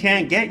 She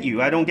can't get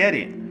you. I don't get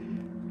it.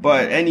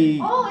 But any.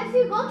 Oh, if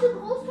you go too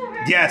close to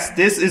her. Yes,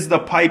 this is the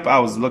pipe I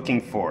was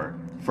looking for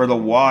the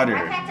water.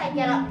 Why can't I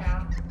get up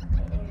now?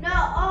 No,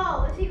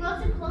 oh, if you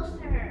go too close to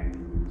her,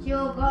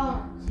 she'll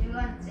go. She'll go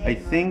and save I her.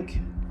 think.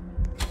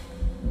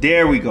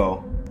 There we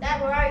go.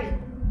 Dad, where are you?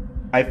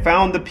 I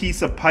found the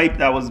piece of pipe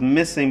that was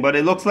missing, but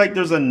it looks like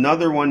there's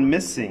another one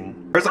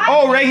missing.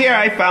 Oh, right here.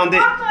 I found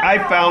it. I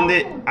found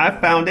it. I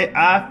found it.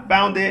 I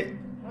found it.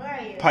 Where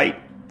are you? Pipe.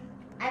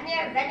 I'm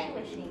near a vending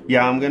machine.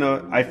 Yeah,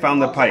 I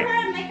found the pipe. Her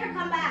and make her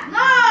come back. No,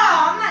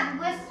 I'm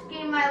not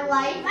risking my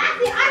life.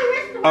 Matthew,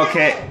 I risked my life.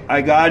 Okay,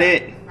 I got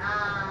it.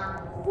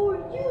 For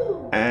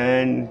you.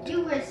 And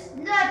You risked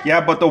nothing. yeah,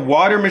 but the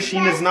water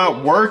machine is not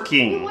You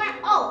working. went,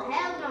 oh,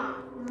 hell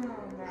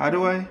no. How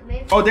do I?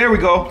 Oh, there we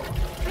go.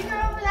 Bring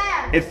her over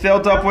there. It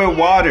filled up with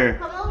water.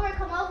 Come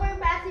over,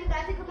 Matthew,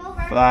 come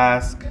over.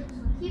 Flask.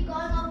 Keep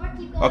going over,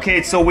 keep going.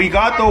 Okay, so we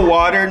got the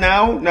water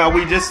now. Now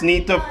we just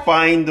need to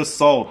find the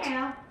salt,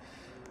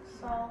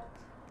 Salt.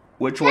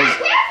 which was.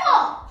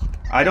 Careful!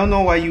 I don't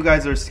know why you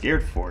guys are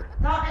scared for.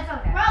 No, it's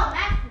okay. Bro,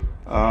 Matthew.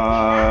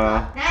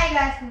 Now you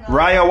guys can go.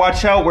 Raya,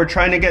 watch out. We're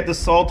trying to get the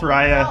salt,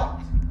 Raya. Salt.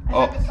 I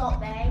got the salt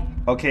bag.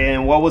 Okay,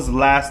 and what was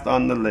last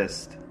on the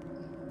list?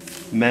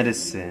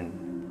 Medicine.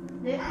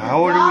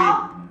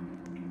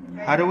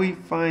 How do we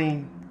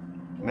find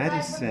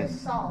medicine?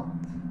 Salt.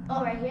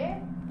 Oh, right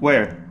here?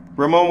 Where?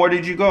 Ramon, where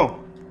did you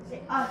go?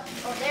 Oh,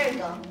 there we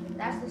go.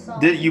 That's the salt.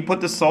 Did you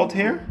put the salt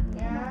here?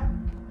 Yeah.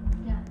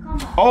 Yeah, come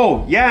on.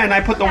 Oh, yeah, and I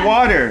put the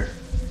water.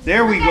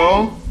 There we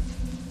go.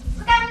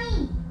 Look at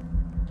me.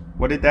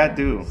 What did that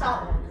do?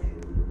 Salt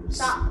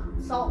water.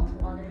 Salt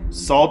water.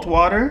 Salt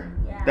water?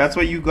 Yeah. That's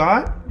what you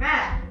got?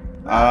 Yeah.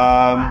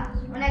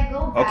 When I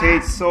go back. Okay,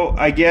 so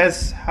I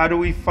guess, how do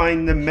we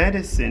find the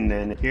medicine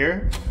then?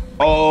 Here?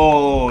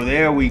 Oh,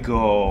 there we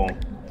go.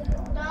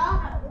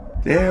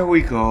 There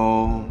we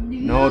go.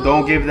 No,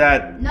 don't give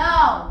that.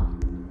 No.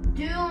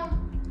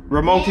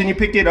 Ramon, can you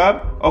pick it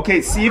up?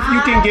 Okay, see if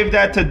you can give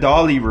that to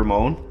Dolly,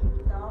 Ramon.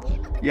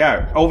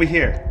 Yeah, over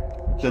here.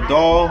 The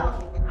doll.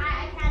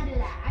 I can't do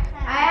that.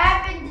 I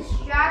have been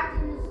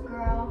distracting this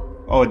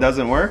girl. Oh, it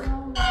doesn't work?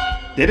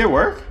 Did it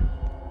work?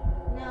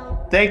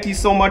 No. Thank you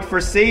so much for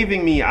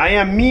saving me. I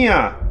am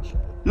Mia.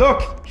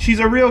 Look, she's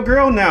a real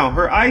girl now.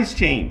 Her eyes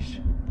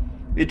changed.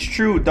 It's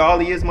true,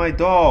 Dolly is my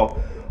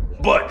doll.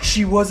 But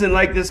she wasn't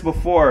like this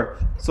before.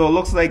 So it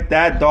looks like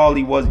that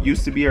Dolly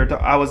used to be her doll.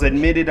 I was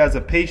admitted as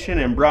a patient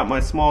and brought my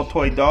small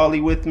toy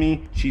Dolly with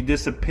me. She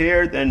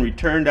disappeared and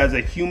returned as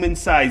a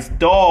human-sized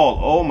doll.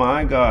 Oh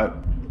my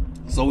God.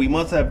 So we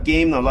must have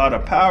gained a lot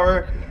of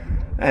power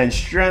and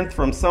strength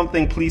from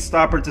something. Please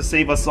stop her to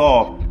save us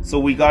all. So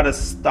we gotta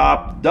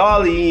stop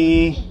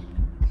Dolly.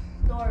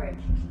 Storage.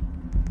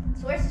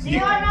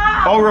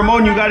 Oh,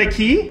 Ramon, you got a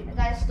key? I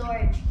got a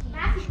storage key.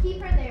 Matthew,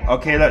 keep her there.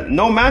 Okay,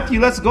 no, Matthew,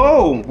 let's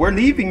go. We're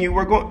leaving you.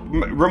 We're going.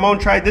 Ramon,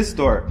 try this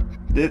door.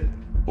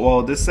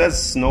 Well, this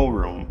says snow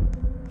room.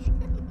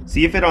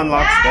 See if it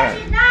unlocks that.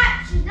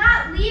 She's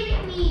not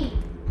leaving me.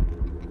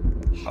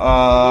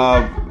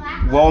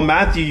 Well,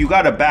 Matthew, you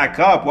gotta back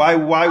up. Why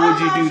would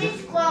you do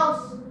She's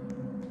close.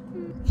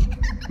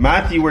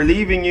 Matthew, we're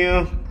leaving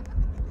you.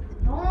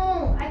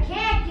 No, I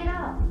can't get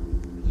up.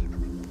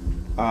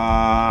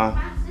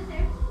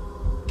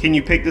 Can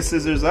you pick the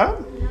scissors up?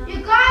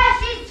 You guys,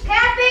 she's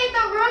camping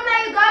the room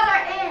that you guys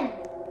are in.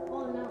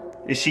 Oh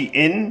no. Is she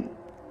in?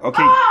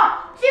 Okay.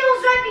 Oh,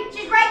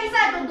 she's right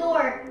beside the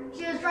door.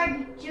 She was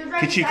right.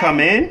 Could she come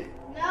in?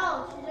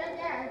 No, she's right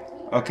there.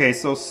 Okay,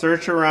 so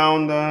search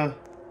around the.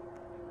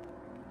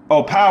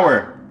 Oh,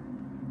 power.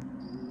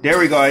 There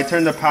we go. I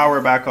turned the power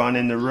back on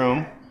in the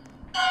room.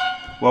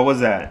 What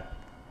was that?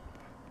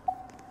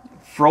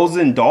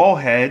 Frozen doll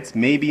heads.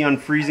 Maybe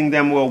unfreezing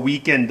them will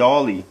weaken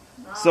Dolly.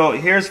 So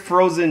here's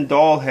frozen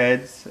doll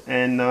heads,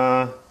 and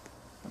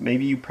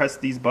maybe you press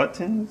these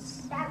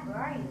buttons. That's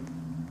right.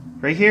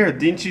 Right here.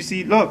 Didn't you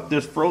see? Look,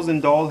 there's frozen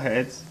doll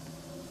heads.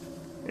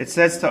 It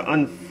says to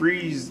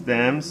unfreeze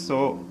them,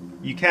 so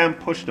you can't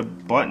push the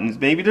buttons.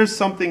 Maybe there's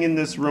something in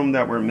this room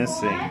that we're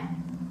missing. 4,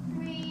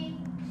 3,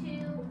 2,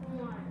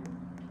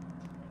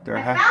 1.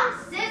 I found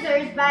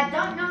scissors, but I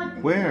don't know what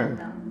to Where? do with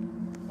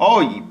them. Oh,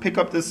 you pick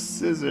up the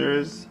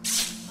scissors.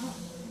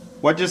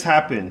 What just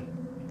happened?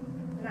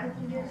 I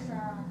just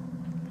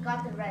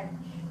got the wrench.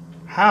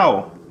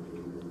 How?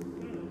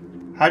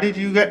 How did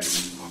you get...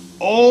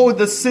 Oh,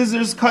 the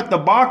scissors cut the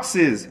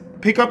boxes.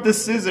 Pick up the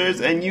scissors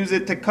and use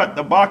it to cut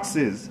the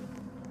boxes.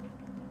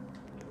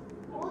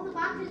 All the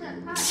boxes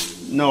are cut.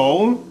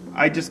 No,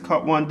 I just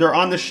cut one. They're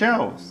on the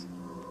shelves.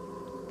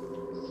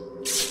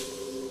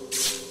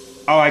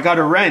 Oh, I got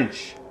a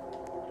wrench.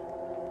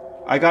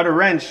 I got a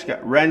wrench.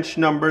 Got wrench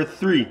number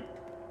 3.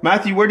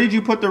 Matthew, where did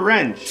you put the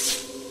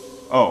wrench?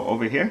 Oh,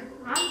 over here?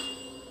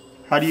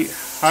 How do you,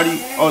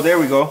 oh, there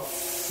we go.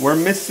 We're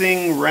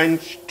missing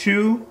wrench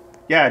 2.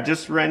 Yeah,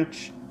 just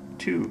wrench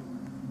 2.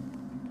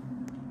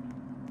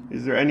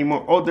 Is there any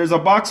more? Oh, there's a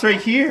box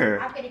right here.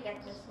 I'm gonna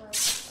get this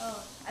one.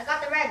 Oh, I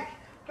got the wrench.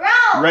 Bro,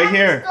 right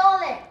here. Stole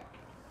it.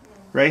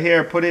 Right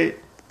here, put it,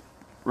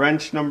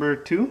 wrench number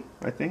 2,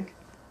 I think.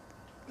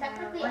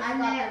 Technically, I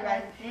got the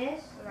wrench.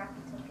 This,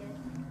 Rocky took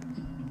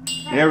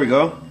it. There we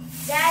go.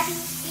 Daddy,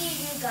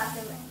 you got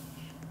the wrench.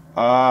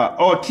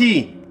 Oh, a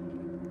key.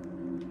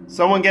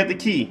 Someone get the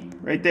key.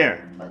 Right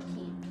there. What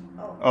key?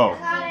 Oh. I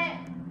got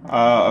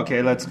it.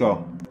 Okay, let's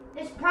go.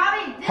 It's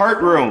probably this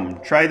Heart room.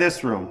 Try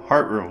this room.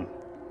 Heart room.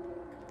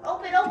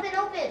 Open.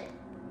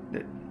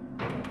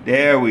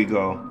 There we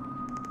go.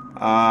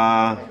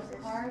 Heart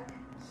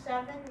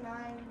 7, 9.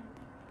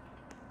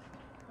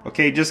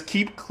 Okay, just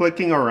keep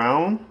clicking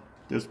around.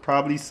 There's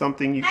probably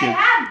something you can... I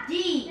have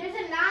D. There's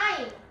a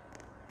 9.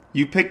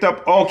 You picked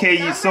up... Okay,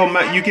 you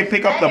can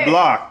pick up the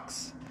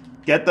blocks.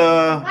 Get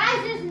the...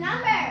 Guys, there's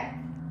number.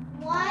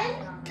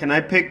 1. Can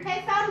I pick...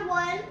 I found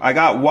 1. I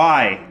got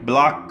Y.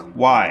 Block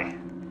Y.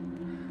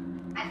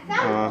 I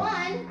found 1.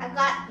 I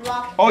got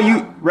block. Oh,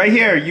 you... Right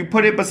here. You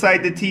put it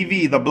beside the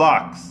TV. The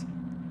blocks.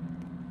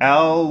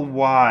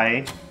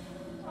 L-Y...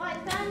 Oh, I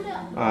found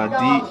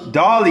a...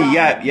 Dolly.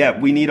 Yeah.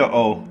 We need a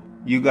O.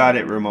 You got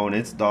it, Ramon.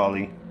 It's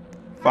Dolly.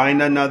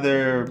 Find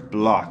another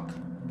block.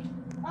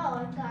 Oh,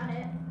 I got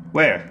it.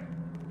 Where?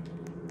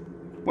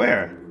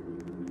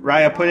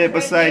 Raya, put it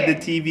beside the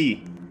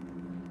TV.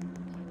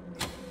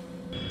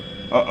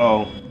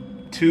 Uh-oh.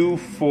 2,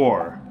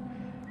 4.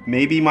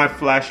 Maybe my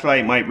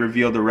flashlight might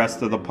reveal the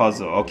rest of the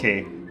puzzle.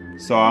 Okay.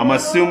 So I'm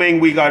assuming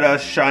we gotta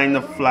shine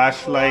the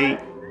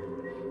flashlight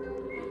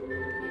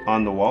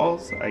on the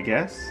walls, I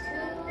guess.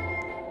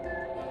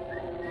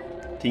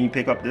 Can you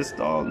pick up this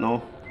doll?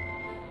 No.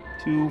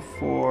 2,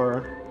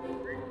 4.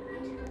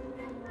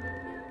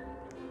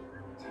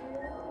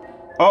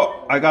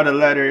 Oh, I got a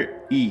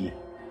letter E.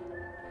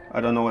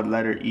 I don't know what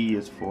letter E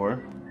is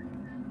for.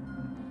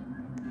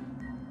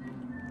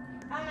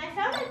 I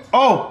found it.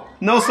 Oh,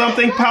 no,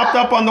 something popped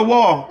up on the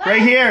wall.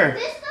 Right here.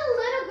 Is this the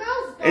little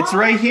girl's doll It's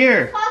right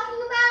here. talking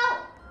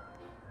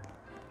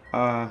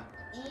about?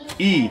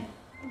 E. Dad,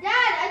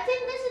 I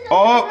think this is the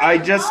Oh, little girl's I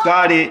just doll.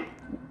 got it.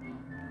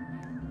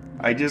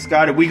 I just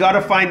got it. We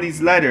gotta find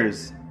these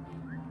letters.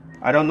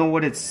 I don't know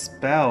what it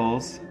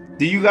spells.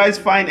 Do you guys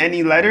find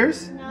any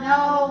letters?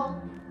 No.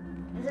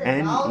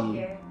 There's a doll N-E.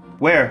 here.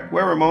 Where?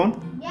 Where,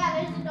 Ramon?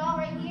 Yeah, there's a doll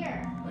right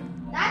here.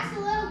 That's the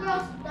little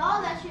girl's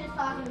doll that she was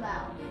talking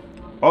about.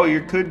 Oh,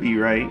 you could be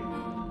right.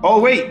 Oh,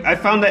 wait. I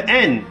found the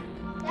N.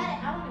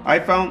 Dad, I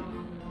found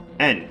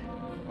N.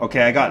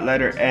 Okay, I got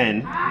letter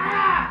N.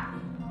 Ah!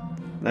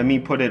 Let me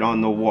put it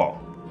on the wall.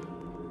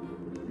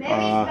 Maybe it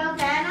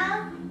spells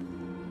Anna?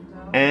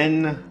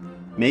 N.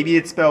 Maybe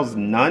it spells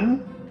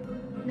none?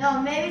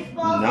 No, maybe it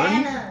spells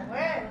None? Anna.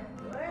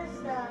 Where's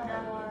the...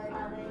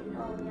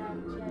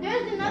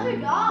 There's another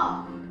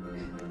doll.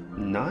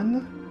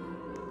 None?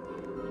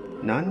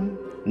 None?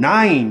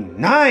 9.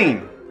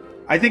 9.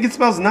 I think it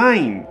spells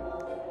 9.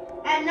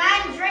 And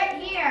 9's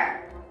right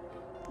here.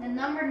 The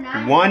number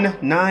 9. 1,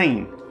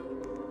 9.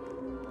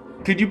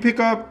 Could you pick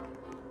up?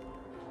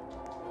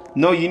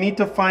 No, you need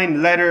to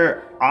find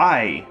letter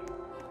I.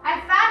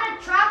 I found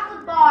a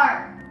chocolate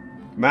bar.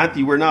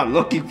 Matthew, we're not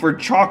looking for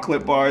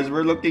chocolate bars.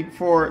 We're looking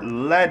for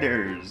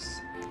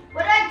letters.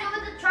 What did I do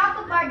with the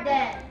chocolate bar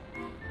then?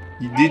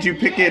 Did you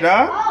pick it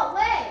up? Oh,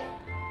 wait.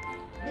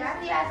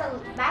 Matthew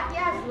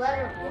has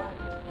letter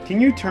 1. Can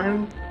you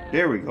turn?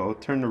 There we go.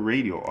 Turn the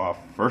radio off,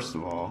 first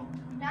of all.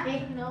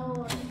 Big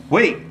nose.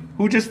 Wait,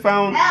 who just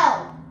found?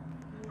 L.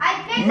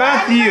 I picked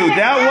Matthew, letter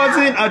that L.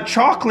 wasn't a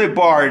chocolate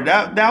bar.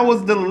 That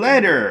was the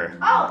letter.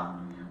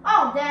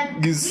 Oh, then.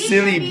 You we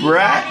silly should be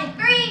brat. going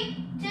in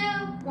 3,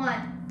 2,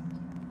 1.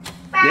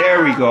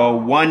 There we go.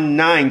 1,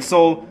 9.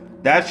 So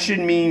that should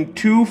mean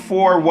 2,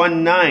 4,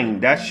 1, 9.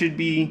 That should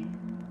be.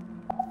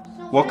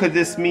 What could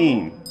this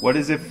mean? What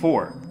is it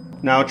for?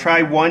 Now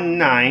try 1,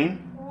 9.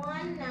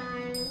 1,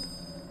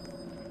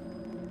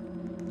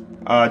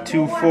 9.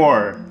 2,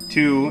 4.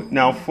 2,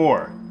 now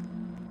 4.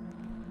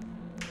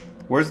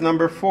 Where's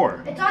number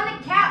 4? It's on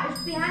the couch.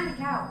 It's behind the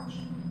couch.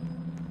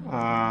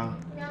 Now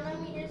let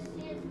me just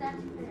see if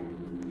that's correct.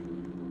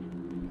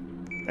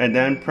 And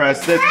then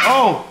press this.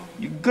 Oh,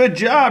 good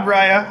job,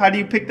 Raya. How do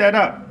you pick that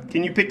up?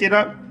 Can you pick it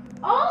up?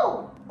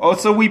 Oh. Oh,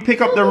 so we pick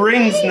up the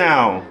rings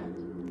now.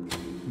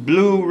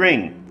 Blue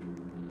ring.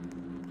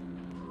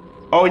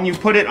 Oh, and you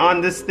put it on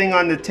this thing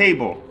on the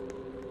table.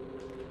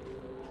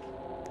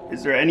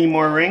 Is there any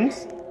more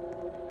rings?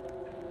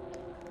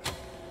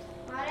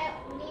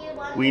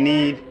 We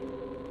need.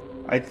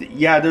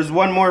 Yeah, there's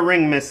one more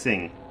ring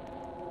missing.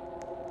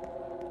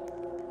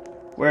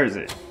 Where is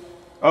it?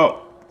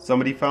 Oh,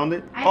 somebody found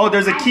it? Oh,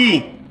 there's a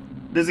key.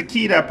 There's a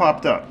key that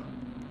popped up.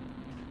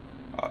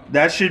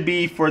 That should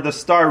be for the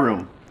star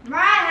room.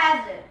 Mariah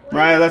has it.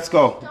 Mariah, let's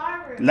go.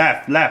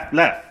 Left.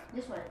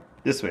 This way.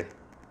 This way.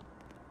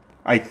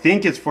 I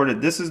think it's for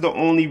this is the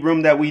only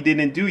room that we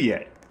didn't do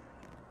yet.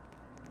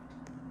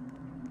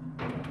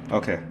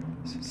 Okay.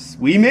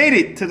 We made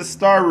it to the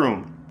star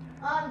room.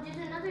 There's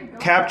another door.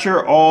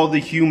 Capture all the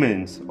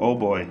humans. Oh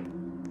boy.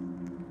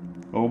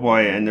 Oh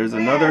boy, and there's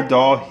another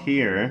doll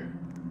here.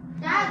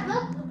 Dad,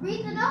 look,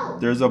 read the note.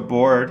 There's a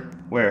board.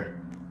 Where?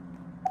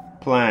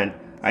 Plan.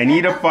 I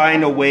need to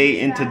find a way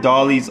into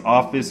Dolly's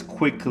office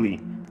quickly.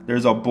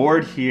 There's a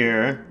board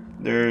here.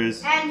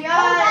 There's... And y'all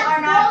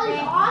are not big.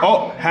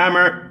 Oh,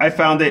 hammer. I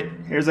found it.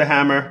 Here's a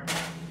hammer.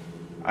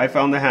 I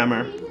found the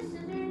hammer.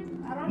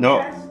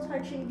 No.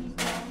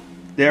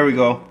 There we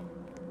go.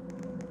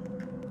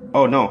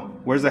 Oh no.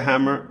 Where's the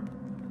hammer?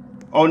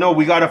 Oh no,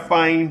 we gotta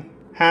find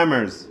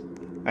hammers.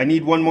 I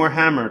need one more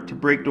hammer to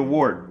break the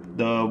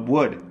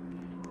wood.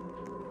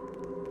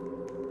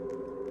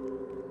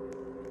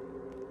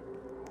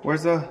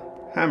 Where's the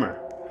hammer?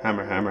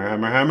 Hammer.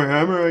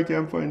 I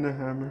can't find the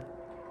hammer.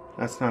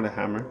 That's not a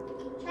hammer.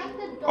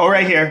 Oh,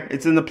 right here.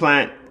 It's in the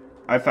plant.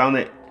 I found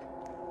it.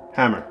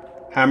 Hammer.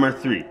 Hammer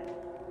 3.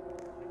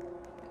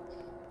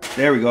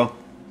 There we go.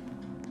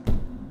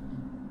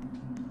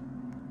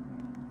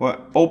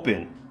 What?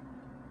 Open.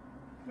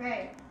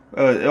 Right.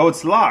 Oh,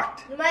 it's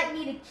locked. You might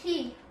need a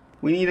key.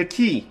 We need a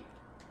key.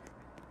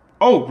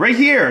 Oh, right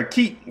here.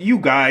 Key. You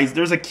guys,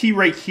 there's a key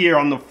right here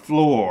on the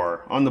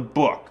floor, on the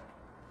book.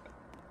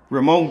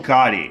 Ramon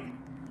got it.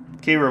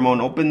 Okay, Ramon,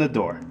 open the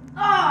door.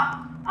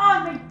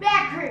 My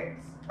back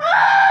hurts.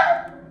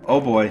 Ah! Oh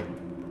boy.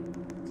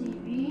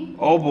 TV.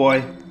 Oh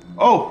boy.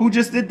 Oh, who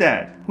just did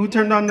that? Who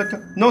turned on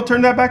the... No,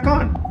 turn that back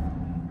on.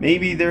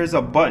 Maybe there's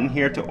a button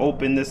here to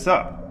open this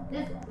up.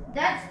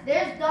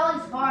 There's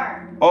Dolly's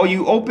heart. Oh,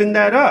 you opened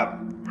that up.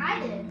 I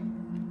did.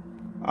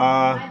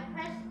 I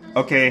pressed the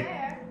okay.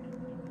 square.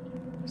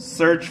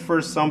 Search for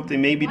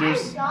something. Maybe Why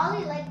there's... is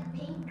Dolly like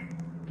pink?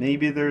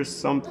 Maybe there's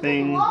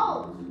something.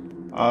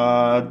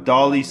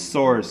 Dolly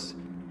source.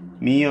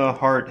 Mia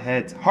heart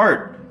heads.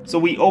 Heart. So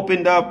we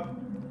opened up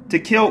to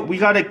kill. We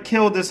gotta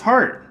kill this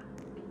heart.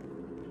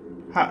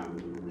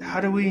 How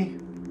do we?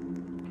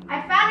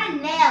 I found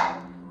a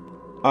nail.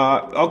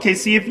 Okay,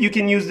 see if you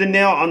can use the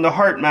nail on the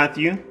heart,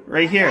 Matthew.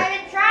 Right here. I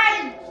haven't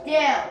tried it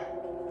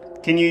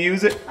still. Can you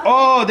use it?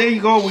 Oh, there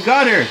you go. We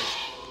got her.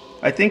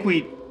 I think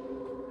we...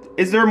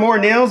 Is there more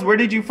nails? Where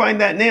did you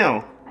find that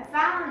nail? I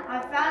found it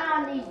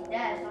on these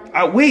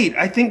desks. Wait,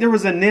 I think there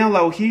was a nail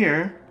out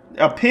here.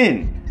 A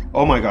pin.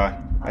 Oh my God.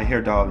 I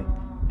hear Dolly.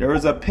 There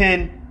was a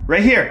pin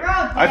right here.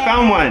 I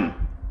found one.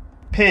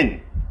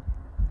 Pin.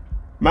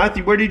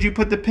 Matthew, where did you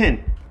put the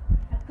pin?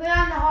 I put it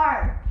on the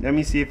heart. Let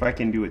me see if I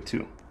can do it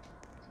too.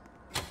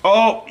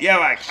 Oh,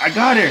 yeah, I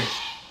got her.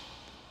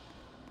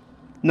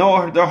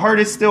 No, the heart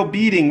is still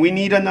beating. We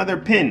need another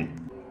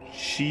pin.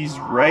 She's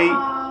right.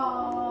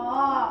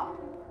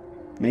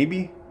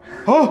 Maybe.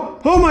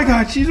 Oh my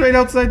God, she's right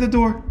outside the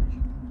door.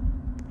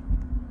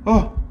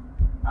 Oh.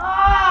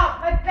 Oh,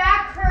 my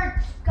back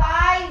hurts,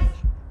 guys.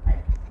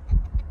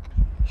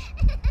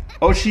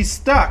 Oh, she's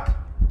stuck.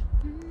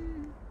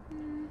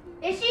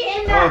 Is she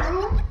in that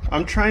room?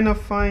 I'm trying to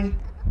find...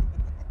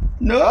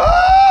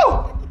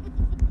 No!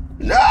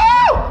 No!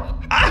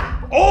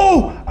 Ah!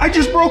 Oh! I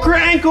just broke her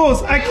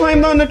ankles! I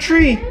climbed on the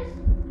tree!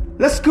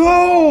 Let's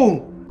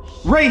go!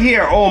 Right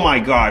here! Oh my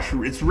gosh!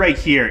 It's right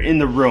here in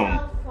the room.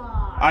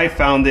 I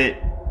found it.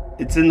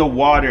 It's in the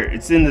water.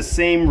 It's in the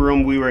same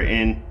room we were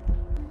in.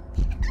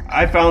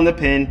 I found the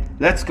pin.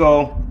 Let's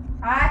go.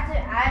 I have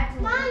to.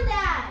 Come on,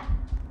 Dad.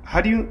 How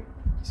do you...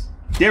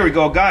 There we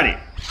go. Got it.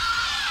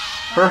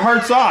 Her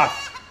heart's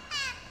off.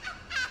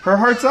 Her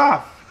heart's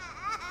off.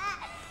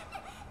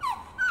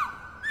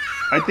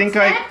 I think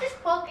Instead of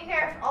just poking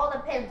her with all the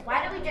pins,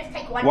 why don't we just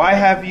take one? Why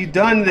have you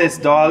done this,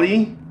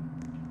 Dolly?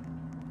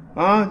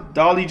 Huh?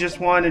 Dolly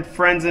just wanted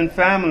friends and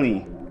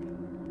family.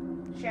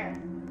 Sure.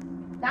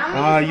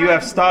 You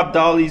have stopped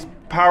Dolly's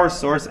power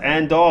source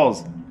and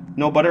dolls.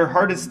 No, but her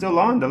heart is still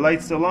on. The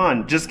light's still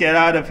on. Just get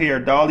out of here.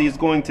 Dolly is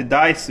going to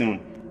die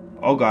soon.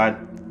 Oh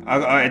God.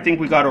 I think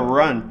we gotta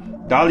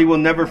run. Dolly will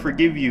never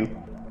forgive you.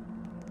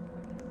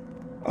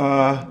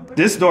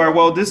 This door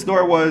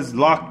was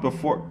locked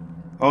before.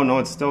 Oh no,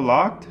 it's still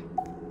locked?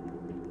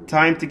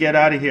 Time to get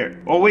out of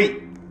here. Oh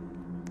wait.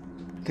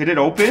 Could it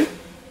open?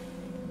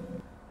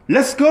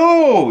 Let's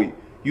go!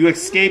 You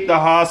escaped the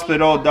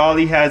hospital.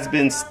 Dolly has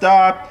been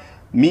stopped.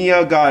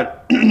 Mia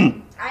got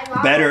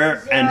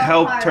better and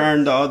helped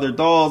turn the other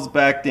dolls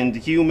back into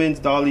humans.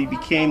 Dolly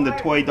became the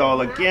toy doll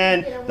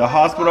again. The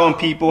hospital and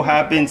people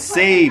have been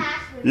saved.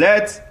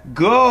 Let's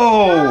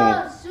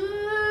go!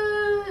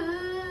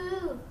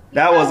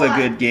 That was a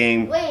good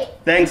game.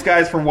 Thanks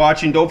guys for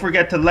watching. Don't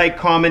forget to like,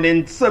 comment,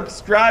 and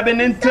subscribe. And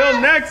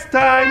until next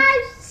time,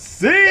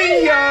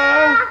 see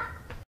ya!